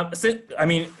 So, I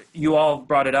mean, you all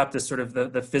brought it up, this sort of the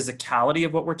physicality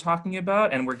of what we're talking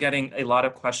about, and we're getting a lot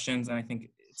of questions, and I think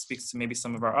it speaks to maybe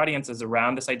some of our audiences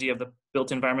around this idea of the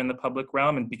built environment in the public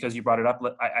realm, and because you brought it up,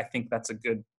 I think that's a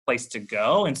good place to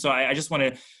go. And so I just want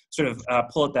to sort of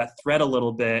pull at that thread a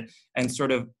little bit and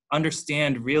sort of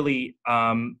understand really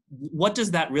what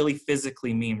does that really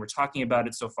physically mean? We're talking about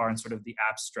it so far in sort of the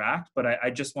abstract, but I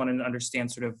just want to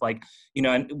understand sort of like, you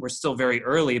know, and we're still very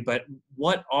early, but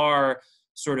what are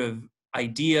sort of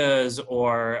ideas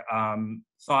or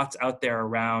thoughts out there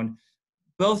around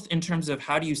both in terms of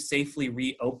how do you safely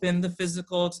reopen the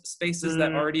physical spaces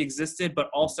that already existed, but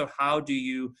also how do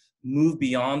you move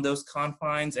beyond those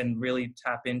confines and really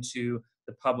tap into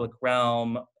the public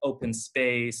realm, open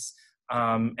space,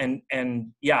 and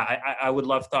I would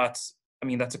love thoughts. I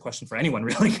mean, that's a question for anyone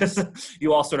really, because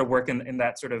you all sort of work in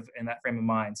that frame of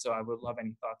mind. So I would love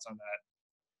any thoughts on that.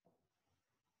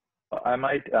 I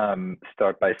might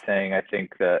start by saying I think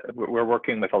that we're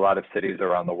working with a lot of cities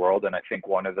around the world, and I think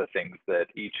one of the things that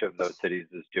each of those cities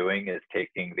is doing is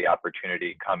taking the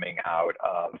opportunity coming out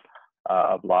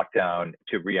of lockdown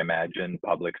to reimagine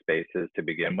public spaces to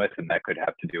begin with, and that could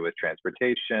have to do with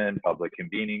transportation, public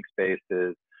convening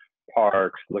spaces,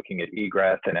 parks, looking at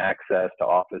egress and access to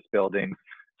office buildings.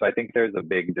 So I think there's a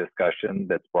big discussion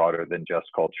that's broader than just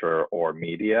culture or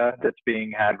media that's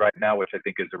being had right now, which I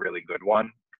think is a really good one.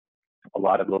 A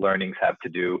lot of the learnings have to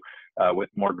do with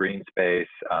more green space,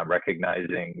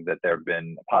 recognizing that there have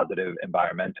been positive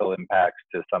environmental impacts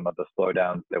to some of the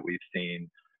slowdowns that we've seen.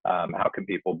 How can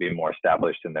people be more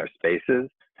established in their spaces?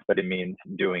 But it means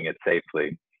doing it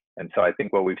safely. And so I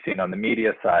think what we've seen on the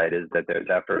media side is that there's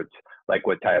efforts like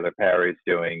what Tyler Perry's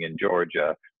doing in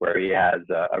Georgia, where he has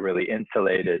a really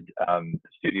insulated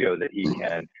studio that he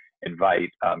can invite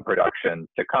productions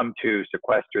to come to,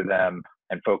 sequester them,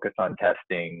 and focus on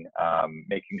testing,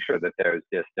 making sure that there's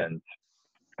distance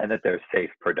and that there's safe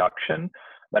production.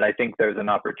 But I think there's an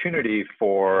opportunity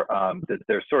for that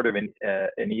there's sort of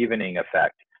an evening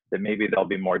effect, that maybe there'll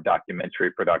be more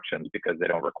documentary productions because they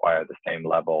don't require the same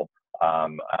level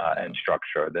and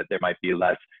structure, that there might be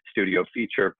less studio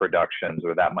feature productions,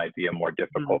 or that might be a more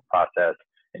difficult process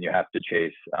and you have to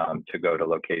chase to go to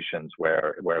locations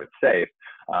where it's safe.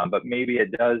 But maybe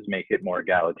it does make it more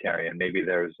egalitarian. Maybe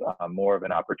there's more of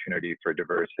an opportunity for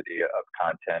diversity of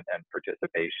content and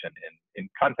participation in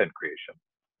content creation.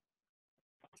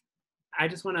 I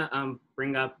just want to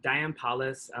bring up Diane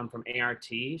Paulus from ART.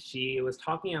 She was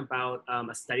talking about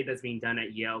a study that's being done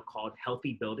at Yale called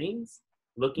Healthy Buildings,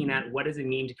 looking at what does it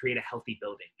mean to create a healthy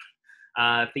building.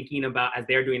 Thinking about, as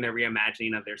they're doing their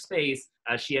reimagining of their space,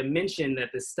 she had mentioned that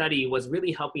the study was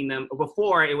really helping them.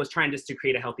 Before, it was trying just to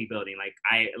create a healthy building.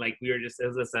 It was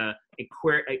just a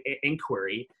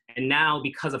inquiry. And now,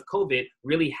 because of COVID,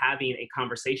 really having a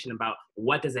conversation about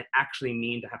what does it actually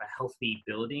mean to have a healthy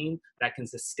building that can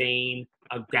sustain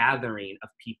a gathering of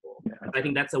people. Yeah. I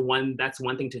think that's one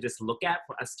thing to just look at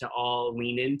for us to all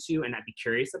lean into and be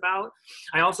curious about.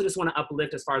 I also just want to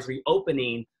uplift, as far as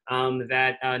reopening,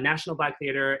 that National Black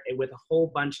Theater, with a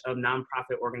whole bunch of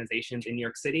nonprofit organizations in New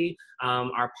York City,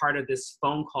 are part of this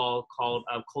phone call called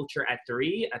Culture at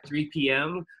 3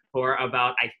 p.m. for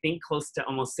about, I think, close to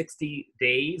almost 60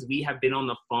 days. We have been on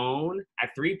the phone at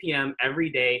 3 p.m. every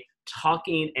day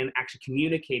talking and actually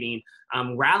communicating,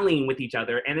 rallying with each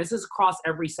other. And this is across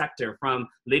every sector, from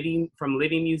living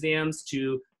museums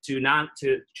to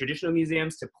traditional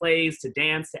museums, to plays, to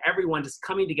dance, to everyone just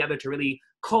coming together to really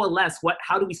coalesce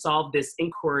how do we solve this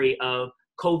inquiry of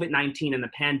COVID-19 and the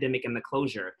pandemic and the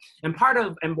closure. And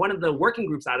one of the working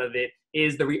groups out of it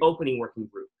is the reopening working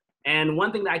group. And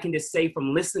one thing that I can just say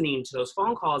from listening to those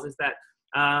phone calls is that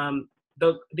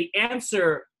the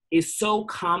answer is so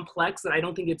complex that I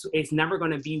don't think it's never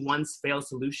going to be one failed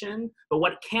solution. But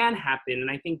what can happen,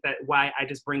 and I think that why I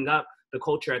just bring up the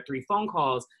culture at 3 phone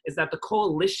calls, is that the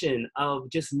coalition of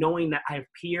just knowing that I have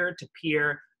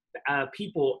peer-to-peer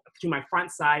people to my front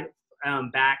side,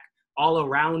 back, all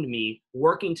around me,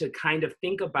 working to kind of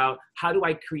think about how do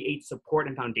I create support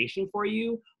and foundation for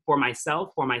you, for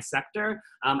myself, for my sector.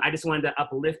 I just wanted to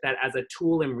uplift that as a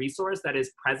tool and resource that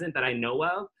is present, that I know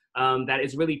of, that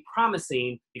is really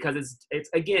promising, because it's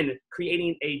again,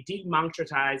 creating a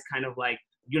democratized kind of like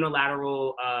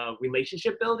unilateral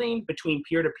relationship building between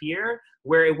peer-to-peer,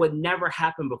 where it would never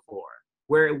happen before,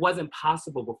 where it wasn't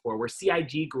possible before, where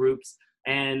CIG groups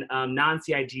and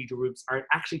non-CIG groups are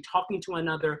actually talking to one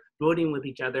another, building with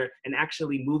each other, and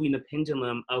actually moving the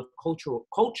pendulum of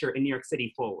culture in New York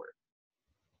City forward.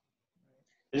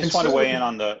 I just want to weigh in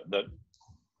on the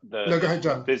No, go ahead,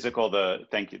 John.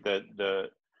 Thank you, the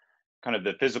kind of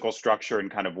the physical structure and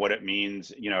kind of what it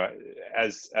means. You know,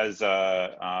 as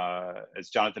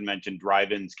Jonathan mentioned,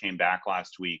 drive-ins came back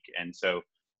last week, and so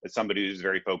as somebody who's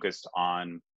very focused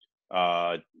on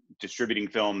distributing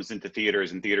films into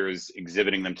theaters and theaters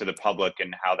exhibiting them to the public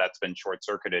and how that's been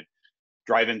short-circuited,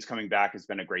 drive-ins coming back has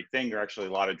been a great thing. There are actually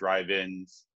a lot of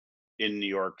drive-ins in New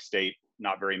York State,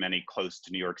 not very many close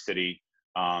to New York City,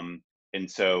 and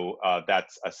so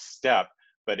that's a step.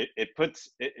 But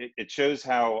it shows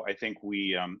how I think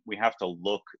we have to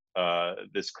look.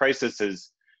 This crisis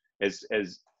has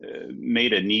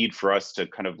made a need for us to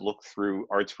kind of look through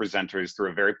arts presenters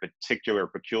through a very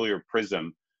peculiar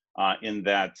prism. In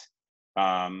that,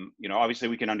 you know, obviously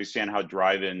we can understand how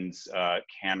drive-ins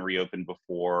can reopen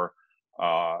before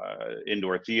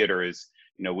indoor theaters.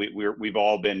 You know, we've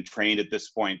all been trained at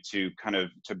this point to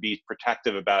be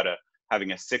protective about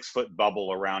having a 6-foot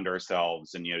bubble around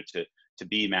ourselves, and, you know, to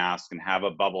be masked and have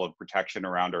a bubble of protection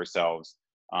around ourselves.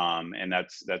 And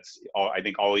that's all, I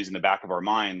think, always in the back of our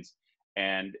minds,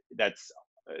 and that's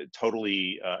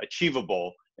totally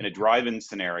achievable in a drive-in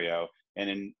scenario.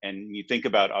 And you think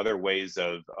about other ways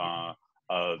of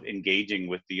engaging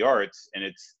with the arts, and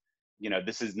it's, you know,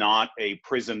 this is not a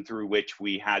prism through which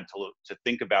we had to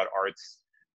think about arts,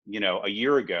 you know, a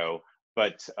year ago.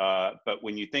 But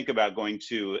when you think about going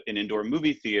to an indoor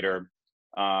movie theater,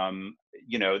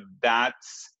 you know,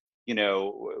 that's, you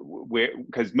know,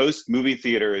 because most movie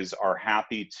theaters are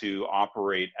happy to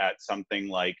operate at something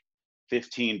like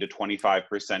 15 to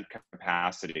 25%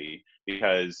 capacity,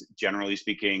 because generally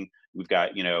speaking, we've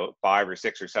got, you know, 5 or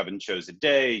 6 or 7 shows a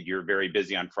day. You're very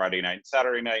busy on Friday night and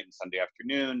Saturday night and Sunday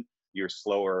afternoon. You're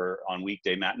slower on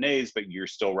weekday matinees, but you're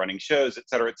still running shows, et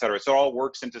cetera, et cetera. So it all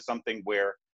works into something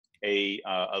where a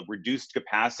reduced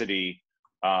capacity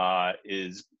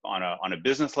is on a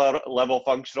business level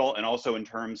functional, and also in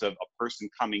terms of a person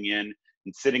coming in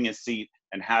and sitting a seat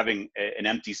and having an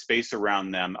empty space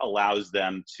around them allows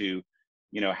them to,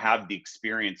 you know, have the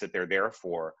experience that they're there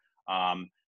for. On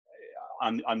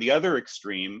the other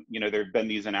extreme, you know, there have been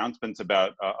these announcements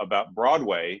about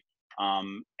Broadway,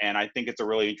 and I think it's a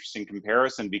really interesting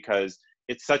comparison, because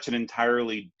it's such an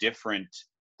entirely different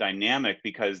dynamic,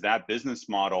 because that business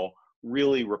model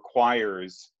really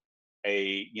requires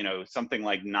a, you know, something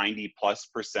like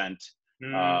 90+%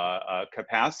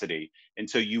 capacity, and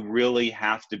so you really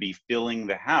have to be filling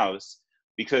the house,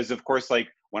 because of course, like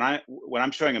when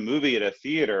I'm showing a movie at a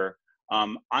theater,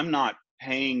 I'm not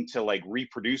paying to like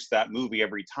reproduce that movie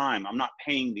every time. I'm not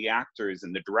paying the actors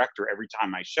and the director every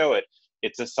time I show it.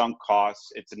 It's a sunk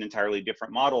cost. It's an entirely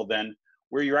different model than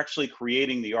where you're actually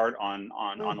creating the art on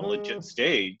a legit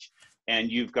stage,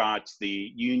 and you've got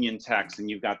the union techs, and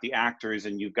you've got the actors,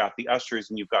 and you've got the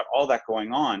ushers, and you've got all that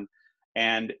going on.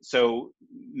 And so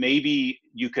maybe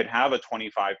you could have a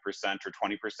 25% or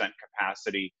 20%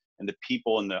 capacity, and the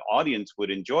people in the audience would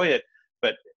enjoy it.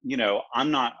 But, you know, I'm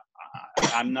not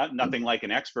nothing like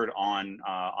an expert on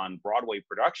Broadway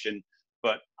production,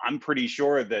 but I'm pretty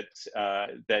sure that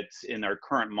that in our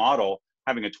current model,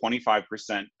 having a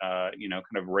 25% you know,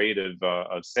 kind of rate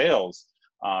of sales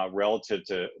relative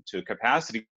to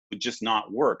capacity would just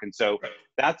not work. And so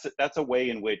that's a way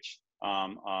in which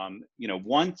you know,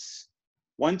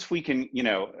 once we can, you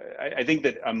know, I think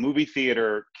that a movie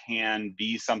theater can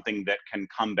be something that can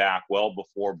come back well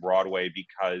before Broadway,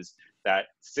 because that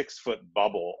 6-foot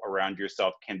bubble around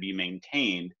yourself can be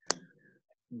maintained.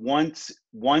 Once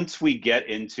we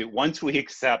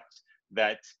accept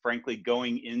that, frankly,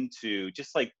 going into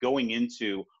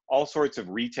all sorts of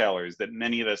retailers that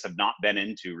many of us have not been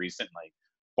into recently,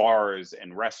 bars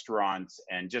and restaurants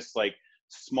and just like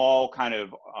small kind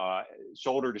of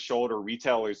shoulder to shoulder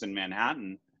retailers in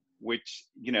Manhattan, which,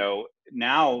 you know,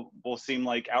 now will seem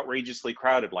like outrageously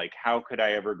crowded. Like, how could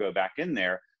I ever go back in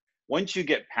there? Once you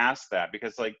get past that,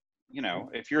 because, like, you know,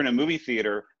 if you're in a movie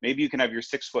theater, maybe you can have your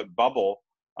 6-foot bubble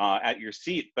at your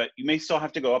seat, but you may still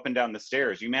have to go up and down the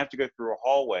stairs. You may have to go through a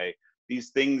hallway.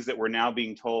 These things that we're now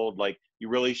being told, like, you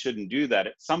really shouldn't do that.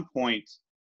 At some point,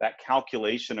 that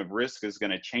calculation of risk is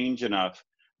going to change enough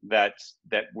that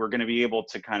we're going to be able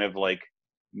to kind of like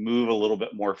move a little bit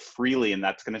more freely, and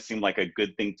that's going to seem like a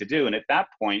good thing to do. And at that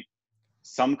point,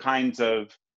 some kinds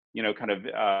of, you know, kind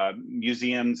of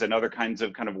museums and other kinds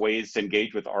of kind of ways to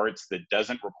engage with arts that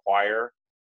doesn't require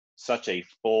such a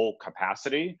full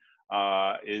capacity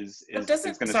is going to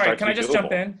start to be doable. Can I just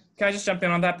jump in? Can I just jump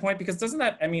in on that point? Because doesn't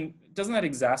that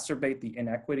exacerbate the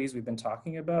inequities we've been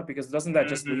talking about? Because doesn't that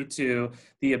just lead to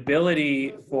the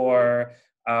ability for,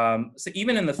 so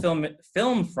even in the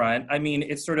film front, I mean,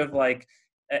 it's sort of like,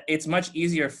 it's much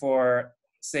easier for,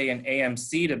 say, an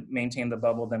AMC to maintain the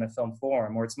bubble than a Film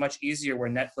Forum, or it's much easier where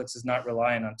Netflix is not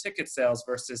reliant on ticket sales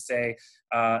versus, say,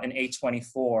 an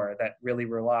A24 that really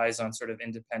relies on sort of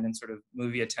independent sort of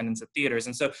movie attendance at theaters.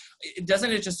 And so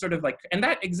doesn't it just sort of like, and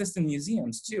that exists in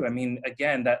museums too. I mean,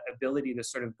 again, that ability to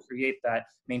sort of create that,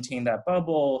 maintain that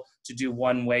bubble, to do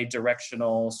one-way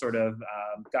directional sort of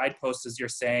guideposts, as you're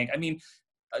saying. I mean,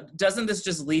 doesn't this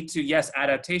just lead to, yes,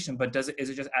 adaptation, but is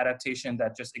it just adaptation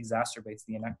that just exacerbates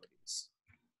the inequities?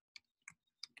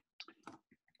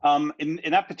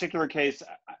 In that particular case,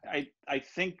 I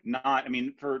think not. I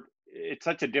mean, it's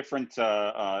such a different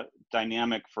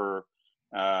dynamic for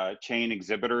chain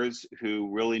exhibitors who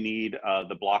really need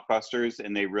the blockbusters,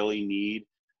 and they really need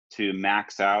to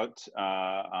max out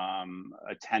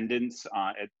attendance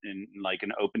in like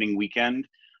an opening weekend,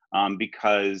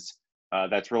 because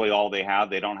that's really all they have.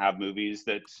 They don't have movies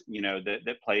that, you know,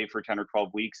 that play for 10 or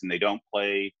 12 weeks, and they don't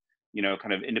play, you know,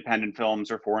 kind of independent films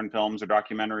or foreign films or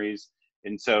documentaries.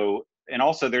 And so, and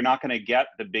also they're not going to get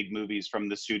the big movies from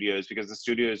the studios, because the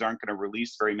studios aren't going to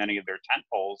release very many of their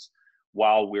tentpoles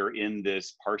while we're in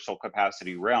this partial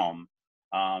capacity realm.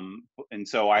 And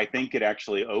so I think it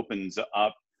actually opens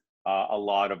up a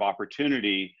lot of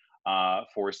opportunity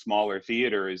for smaller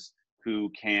theaters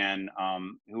who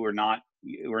are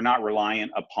not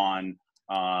reliant upon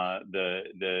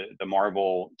the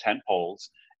Marvel tentpoles.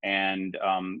 And,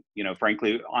 you know,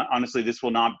 frankly, honestly, this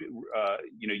will not be,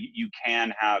 you know, you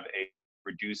can have a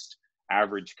reduced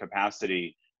average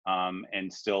capacity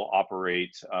and still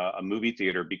operate a movie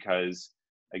theater, because,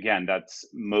 again, that's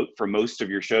for most of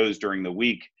your shows during the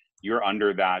week, you're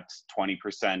under that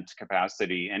 20%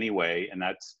 capacity anyway. And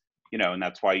that's, you know, and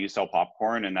that's why you sell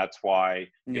popcorn, and that's why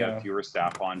you have fewer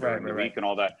staff on during the week and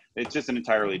all that. It's just an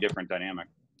entirely different dynamic.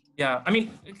 Yeah, I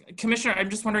mean, Commissioner, I'm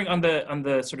just wondering on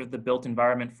the sort of the built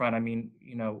environment front. I mean,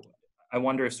 you know, I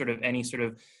wonder if sort of any sort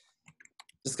of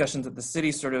discussions at the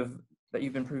city sort of that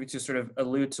you've been privy to sort of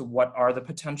allude to what are the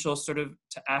potentials sort of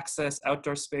to access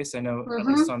outdoor space. I know at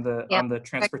least on the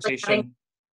transportation.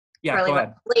 Yeah, go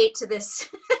ahead. Relate to this.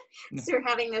 So we're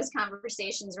having those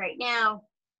conversations right now.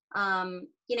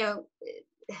 You know,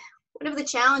 one of the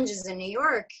challenges in New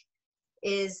York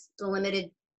is the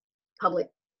limited public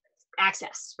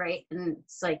access, right? And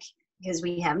it's like, because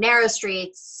we have narrow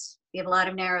streets, we have a lot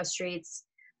of narrow streets.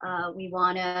 We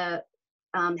want to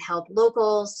help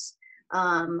locals.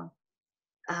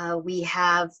 We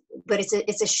have, but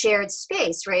it's a shared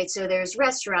space, right? So there's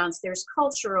restaurants, there's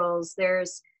culturals,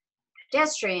 there's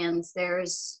pedestrians,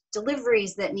 there's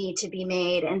deliveries that need to be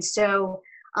made. And so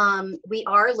we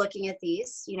are looking at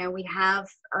these. You know, we have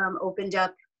opened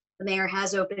up, the mayor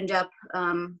has opened up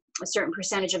a certain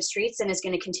percentage of streets and is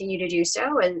going to continue to do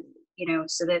so. And, you know,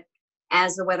 so that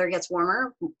as the weather gets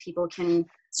warmer, people can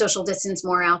social distance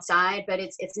more outside, but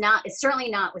it's certainly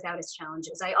not without its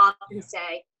challenges. I often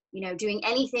say, you know, doing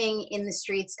anything in the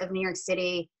streets of New York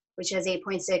City, which has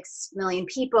 8.6 million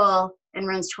people and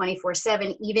runs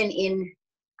 24/7, even in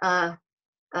a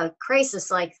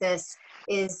crisis like this,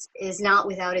 is not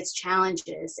without its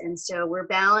challenges. And so we're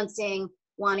balancing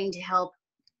wanting to help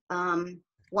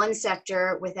one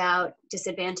sector without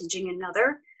disadvantaging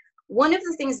another. One of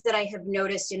the things that I have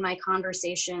noticed in my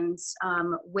conversations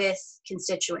with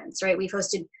constituents, right? We've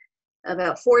hosted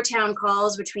about 4 town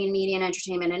calls between media and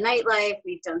entertainment and nightlife.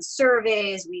 We've done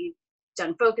surveys, we've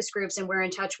done focus groups, and we're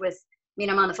in touch with mean,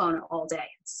 I'm on the phone all day.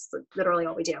 It's literally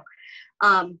all we do.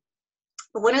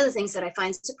 But one of the things that I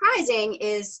find surprising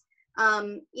is,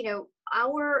 you know,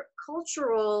 our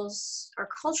cultural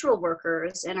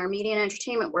workers and our media and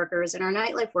entertainment workers and our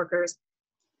nightlife workers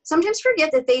sometimes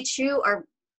forget that they too are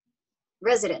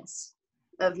residents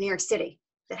of New York City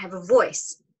that have a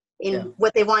voice in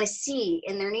what they want to see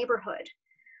in their neighborhood.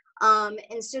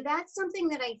 And so that's something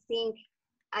that I think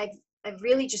I've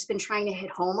really just been trying to hit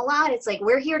home a lot. It's like,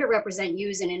 we're here to represent you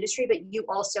as an industry, but you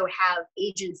also have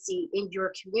agency in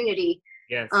your community.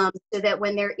 Yes. So that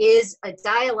when there is a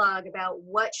dialogue about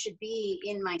what should be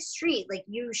in my street, like,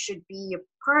 you should be a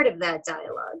part of that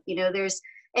dialogue. You know,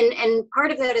 and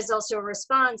part of that is also a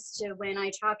response to when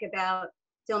I talk about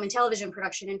film and television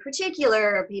production in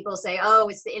particular, people say, oh,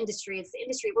 it's the industry.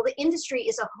 Well, the industry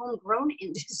is a homegrown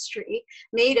industry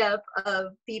made up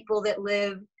of people that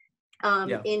live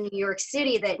in New York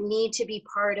City that need to be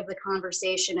part of the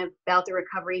conversation about the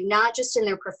recovery, not just in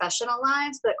their professional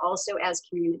lives, but also as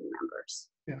community members.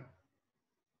 Yeah.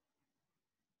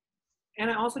 And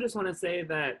I also just want to say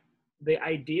that the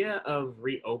idea of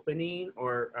reopening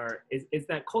is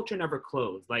that culture never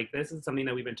closed. Like, this is something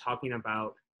that we've been talking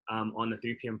about on the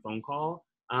 3 p.m. phone call,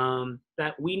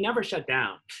 that we never shut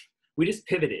down. We just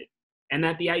pivoted. And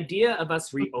that the idea of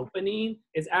us reopening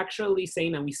is actually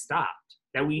saying that we stopped.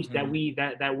 That we didn't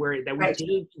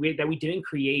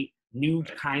create new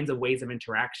kinds of ways of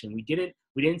interaction. We didn't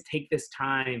take this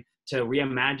time to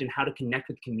reimagine how to connect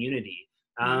with community.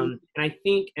 And I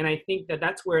think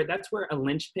that's where a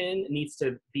linchpin needs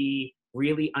to be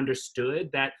really understood.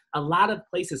 That a lot of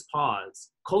places paused.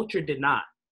 Culture did not.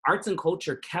 Arts and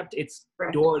culture kept its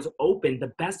doors open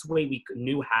the best way we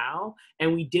knew how,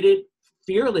 and we did it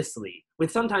fearlessly,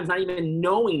 with sometimes not even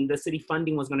knowing the city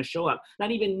funding was going to show up, not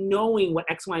even knowing what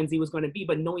X, Y, and Z was going to be,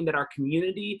 but knowing that our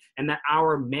community and that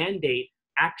our mandate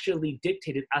actually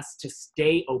dictated us to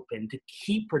stay open, to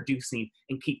keep producing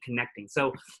and keep connecting.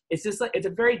 So it's just like, it's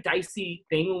a very dicey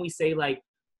thing when we say, like,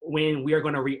 when we are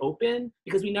going to reopen,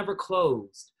 because we never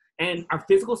closed. And our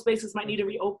physical spaces might need to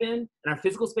reopen, and our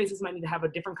physical spaces might need to have a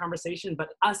different conversation, but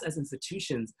us as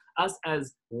institutions, us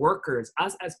as workers,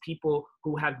 us as people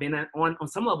who have been on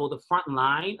some level the front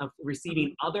line of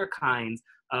receiving other kinds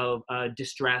of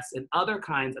distress and other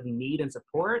kinds of need and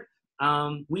support,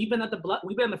 we've been on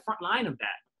the front line of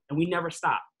that, and we never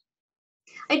stopped.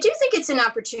 I do think it's an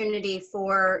opportunity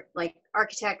for, like,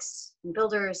 architects and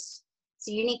builders. It's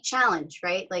a unique challenge,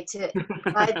 right? Like, to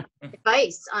provide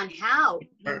advice on how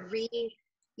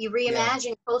you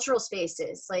reimagine cultural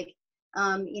spaces. Like,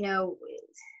 you know,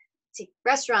 take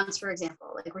restaurants, for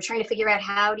example. Like, we're trying to figure out,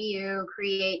 how do you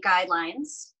create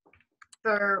guidelines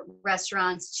for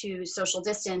restaurants to social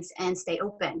distance and stay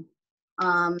open,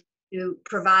 to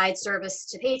provide service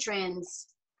to patrons,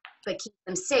 but keep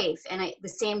them safe. And the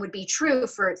same would be true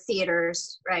for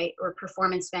theaters, right? Or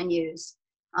performance venues.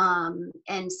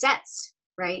 And sets,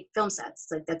 right? Film sets.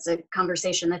 Like, that's a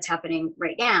conversation that's happening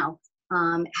right now.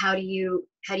 How do you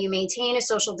maintain a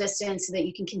social distance so that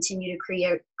you can continue to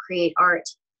create art?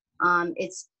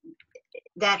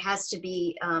 That has to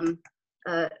be a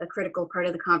critical part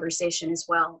of the conversation as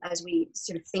well, as we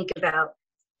sort of think about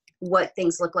what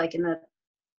things look like in the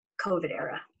COVID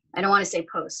era. I don't want to say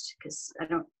post, because I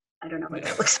don't know what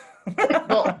that looks like.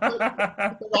 Well,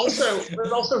 but also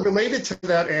related to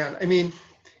that, Anne, I mean,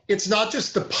 it's not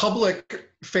just the public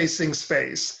facing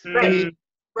space. Right. I mean,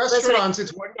 restaurants,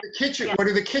 it's what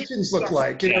do the kitchens look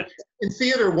like? You know, in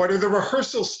theater, what are the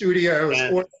rehearsal studios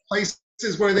or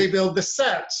places where they build the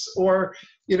sets, or,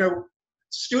 you know,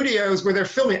 studios where they're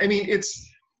filming? I mean, it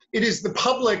is the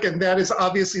public, and that is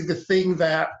obviously the thing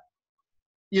that,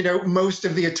 you know, most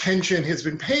of the attention has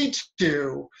been paid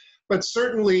to. But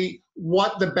certainly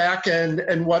what the back end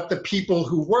and what the people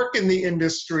who work in the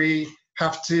industry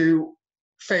have to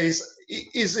face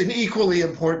is an equally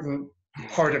important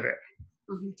part of it.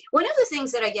 One of the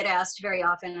things that I get asked very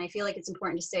often, and I feel like it's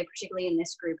important to say, particularly in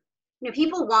this group, you know,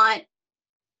 people want,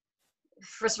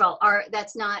 first of all,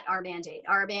 that's not our mandate.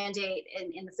 Our mandate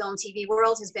in the film TV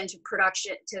world has been to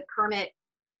permit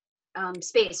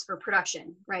space for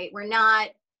production, right? We're not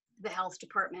the health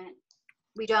department.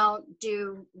 We don't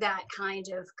do that kind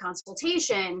of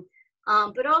consultation,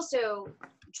 but also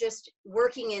just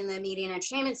working in the media and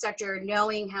entertainment sector,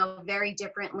 knowing how very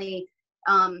differently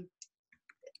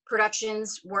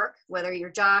productions work, whether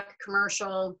you're doc,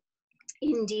 commercial,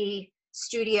 indie,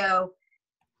 studio,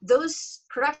 those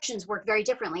productions work very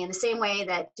differently in the same way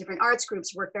that different arts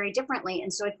groups work very differently.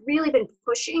 And so I've really been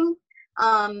pushing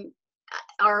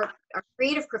our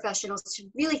creative professionals to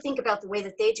really think about the way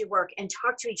that they do work and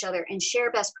talk to each other and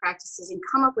share best practices and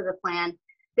come up with a plan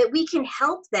that we can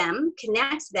help them,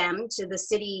 connect them to the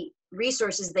city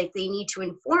resources that they need to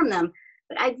inform them.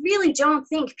 But I really don't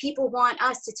think people want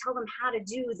us to tell them how to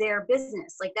do their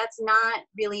business. Like, that's not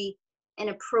really an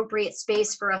appropriate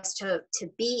space for us to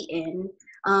be in.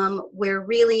 We're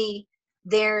really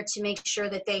there to make sure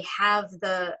that they have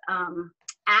the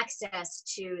access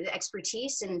to the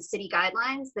expertise and city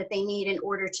guidelines that they need in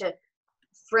order to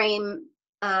frame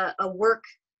a work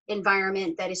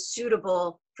environment that is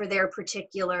suitable for their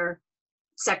particular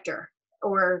sector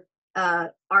or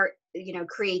art,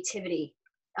 creativity.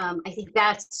 I think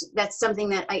that's something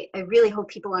that I really hope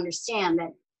people understand,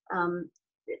 that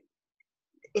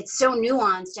it's so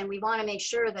nuanced, and we want to make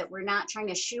sure that we're not trying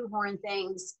to shoehorn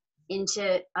things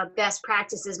into a best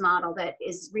practices model that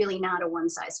is really not a one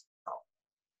size fits all.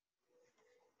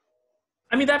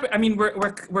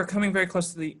 We're coming very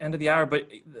close to the end of the hour, but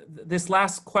this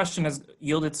last question has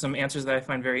yielded some answers that I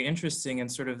find very interesting, and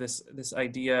sort of this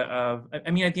idea of, at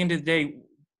the end of the day,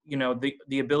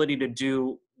 the ability to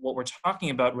do what we're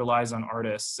talking about relies on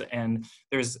artists, and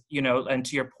there's, and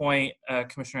to your point,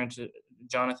 Commissioner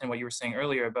Jonathan, what you were saying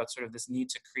earlier about sort of this need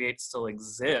to create still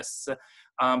exists,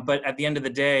 but at the end of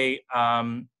the day,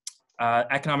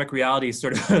 economic realities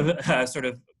sort of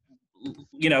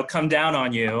come down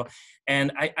on you.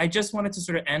 And I just wanted to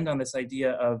sort of end on this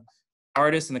idea of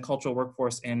artists and the cultural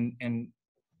workforce, and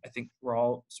I think we're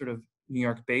all sort of New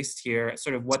York based here,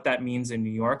 sort of what that means in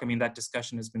New York. That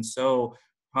discussion has been so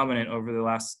prominent over the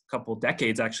last couple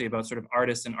decades, actually, about sort of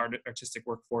artists and artistic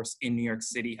workforce in New York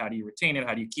City. How do you retain it?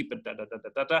 How do you keep it?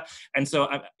 And so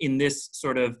in this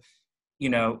sort of,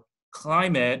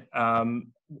 climate, how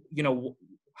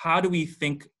do we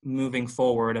think moving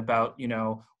forward about,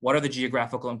 what are the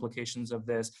geographical implications of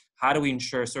this? How do we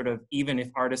ensure, sort of, even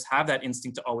if artists have that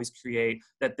instinct to always create,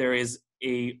 that there is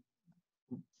a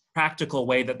practical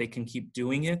way that they can keep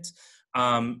doing it?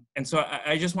 And so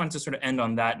I just wanted to sort of end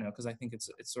on that note, because I think it's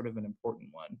sort of an important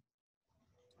one.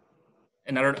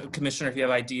 And I don't know, Commissioner, if you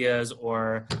have ideas,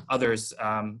 or others,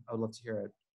 I would love to hear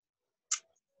it.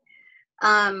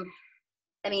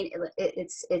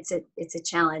 It's a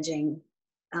challenging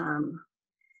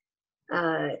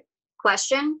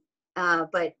question,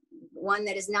 but one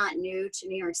that is not new to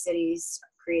New York City's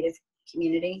creative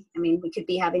community. We could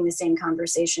be having the same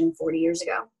conversation 40 years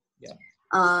ago. Yeah.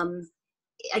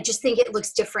 I just think it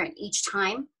looks different each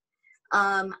time.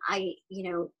 From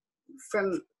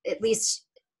at least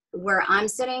where I'm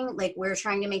sitting, like, we're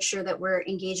trying to make sure that we're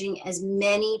engaging as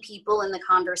many people in the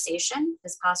conversation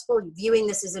as possible, viewing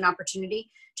this as an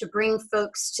opportunity to bring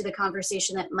folks to the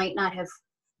conversation that might not have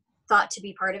thought to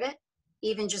be part of it.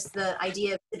 Even just the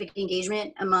idea of civic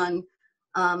engagement among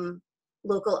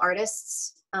local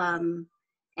artists, and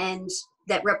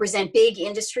that represent big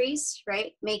industries,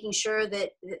 right? Making sure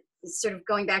that, sort of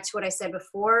going back to what I said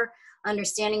before,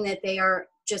 understanding that they are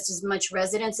just as much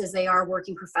residents as they are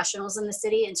working professionals in the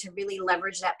city, and to really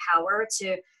leverage that power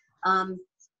to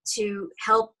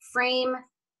help frame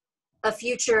a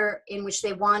future in which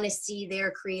they want to see their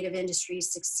creative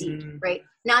industries succeed, right?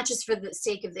 Not just for the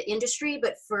sake of the industry,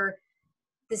 but for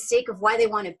the sake of why they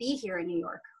want to be here in New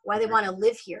York, why they want to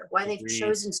live here, why they've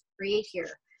chosen to create here.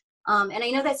 And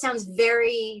I know that sounds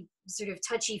very sort of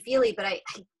touchy-feely, but I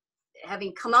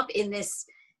having come up in this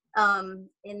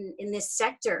in this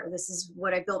sector, this is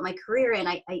what I built my career in.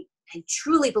 I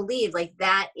truly believe, like,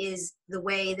 that is the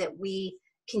way that we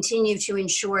continue to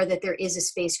ensure that there is a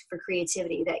space for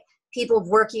creativity, that people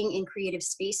working in creative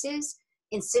spaces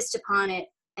insist upon it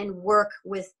and work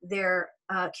with their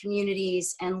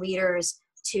communities and leaders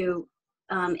to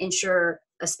ensure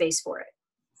a space for it.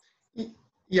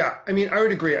 Yeah, I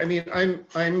would agree. I'm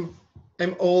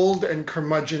old and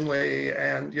curmudgeonly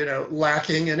and,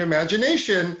 lacking in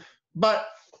imagination, but,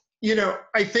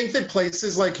 I think that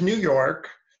places like New York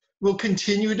will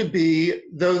continue to be,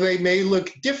 though they may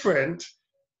look different,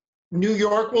 New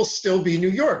York will still be New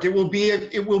York. It will be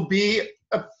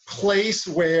a place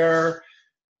where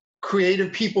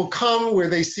creative people come, where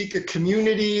they seek a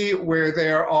community, where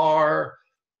there are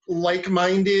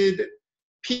like-minded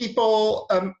people.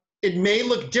 It may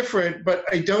look different, but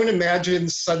I don't imagine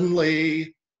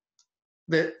suddenly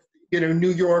that,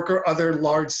 New York or other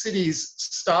large cities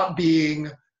stop being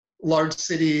large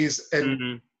cities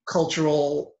and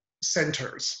cultural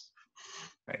centers.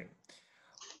 Right.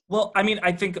 Well,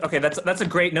 I think, okay, that's a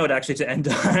great note actually to end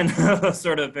on.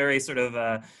 Sort of very sort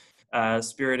of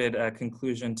spirited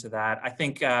conclusion to that. I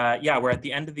think, yeah, we're at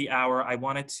the end of the hour. I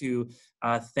wanted to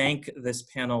thank this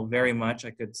panel very much.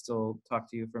 I could still talk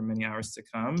to you for many hours to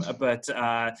come, but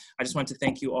I just want to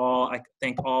thank you all. I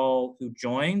thank all who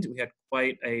joined. We had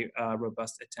quite a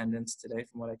robust attendance today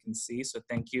from what I can see. So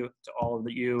thank you to all of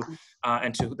you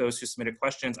and to those who submitted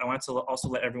questions. I wanted to also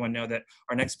let everyone know that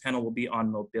our next panel will be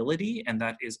on mobility, and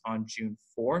that is on June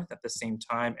 4th at the same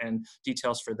time. And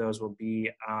details for those will be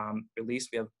released.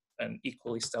 We have an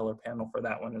equally stellar panel for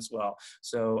that one as well.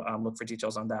 So look for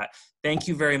details on that. Thank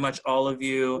you very much, all of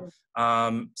you.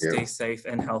 Stay safe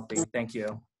and healthy. Thank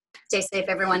you. Stay safe,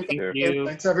 everyone. Thank you.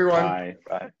 Thanks, everyone. Bye.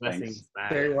 Bye. Blessings. Bye.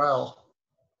 Very well.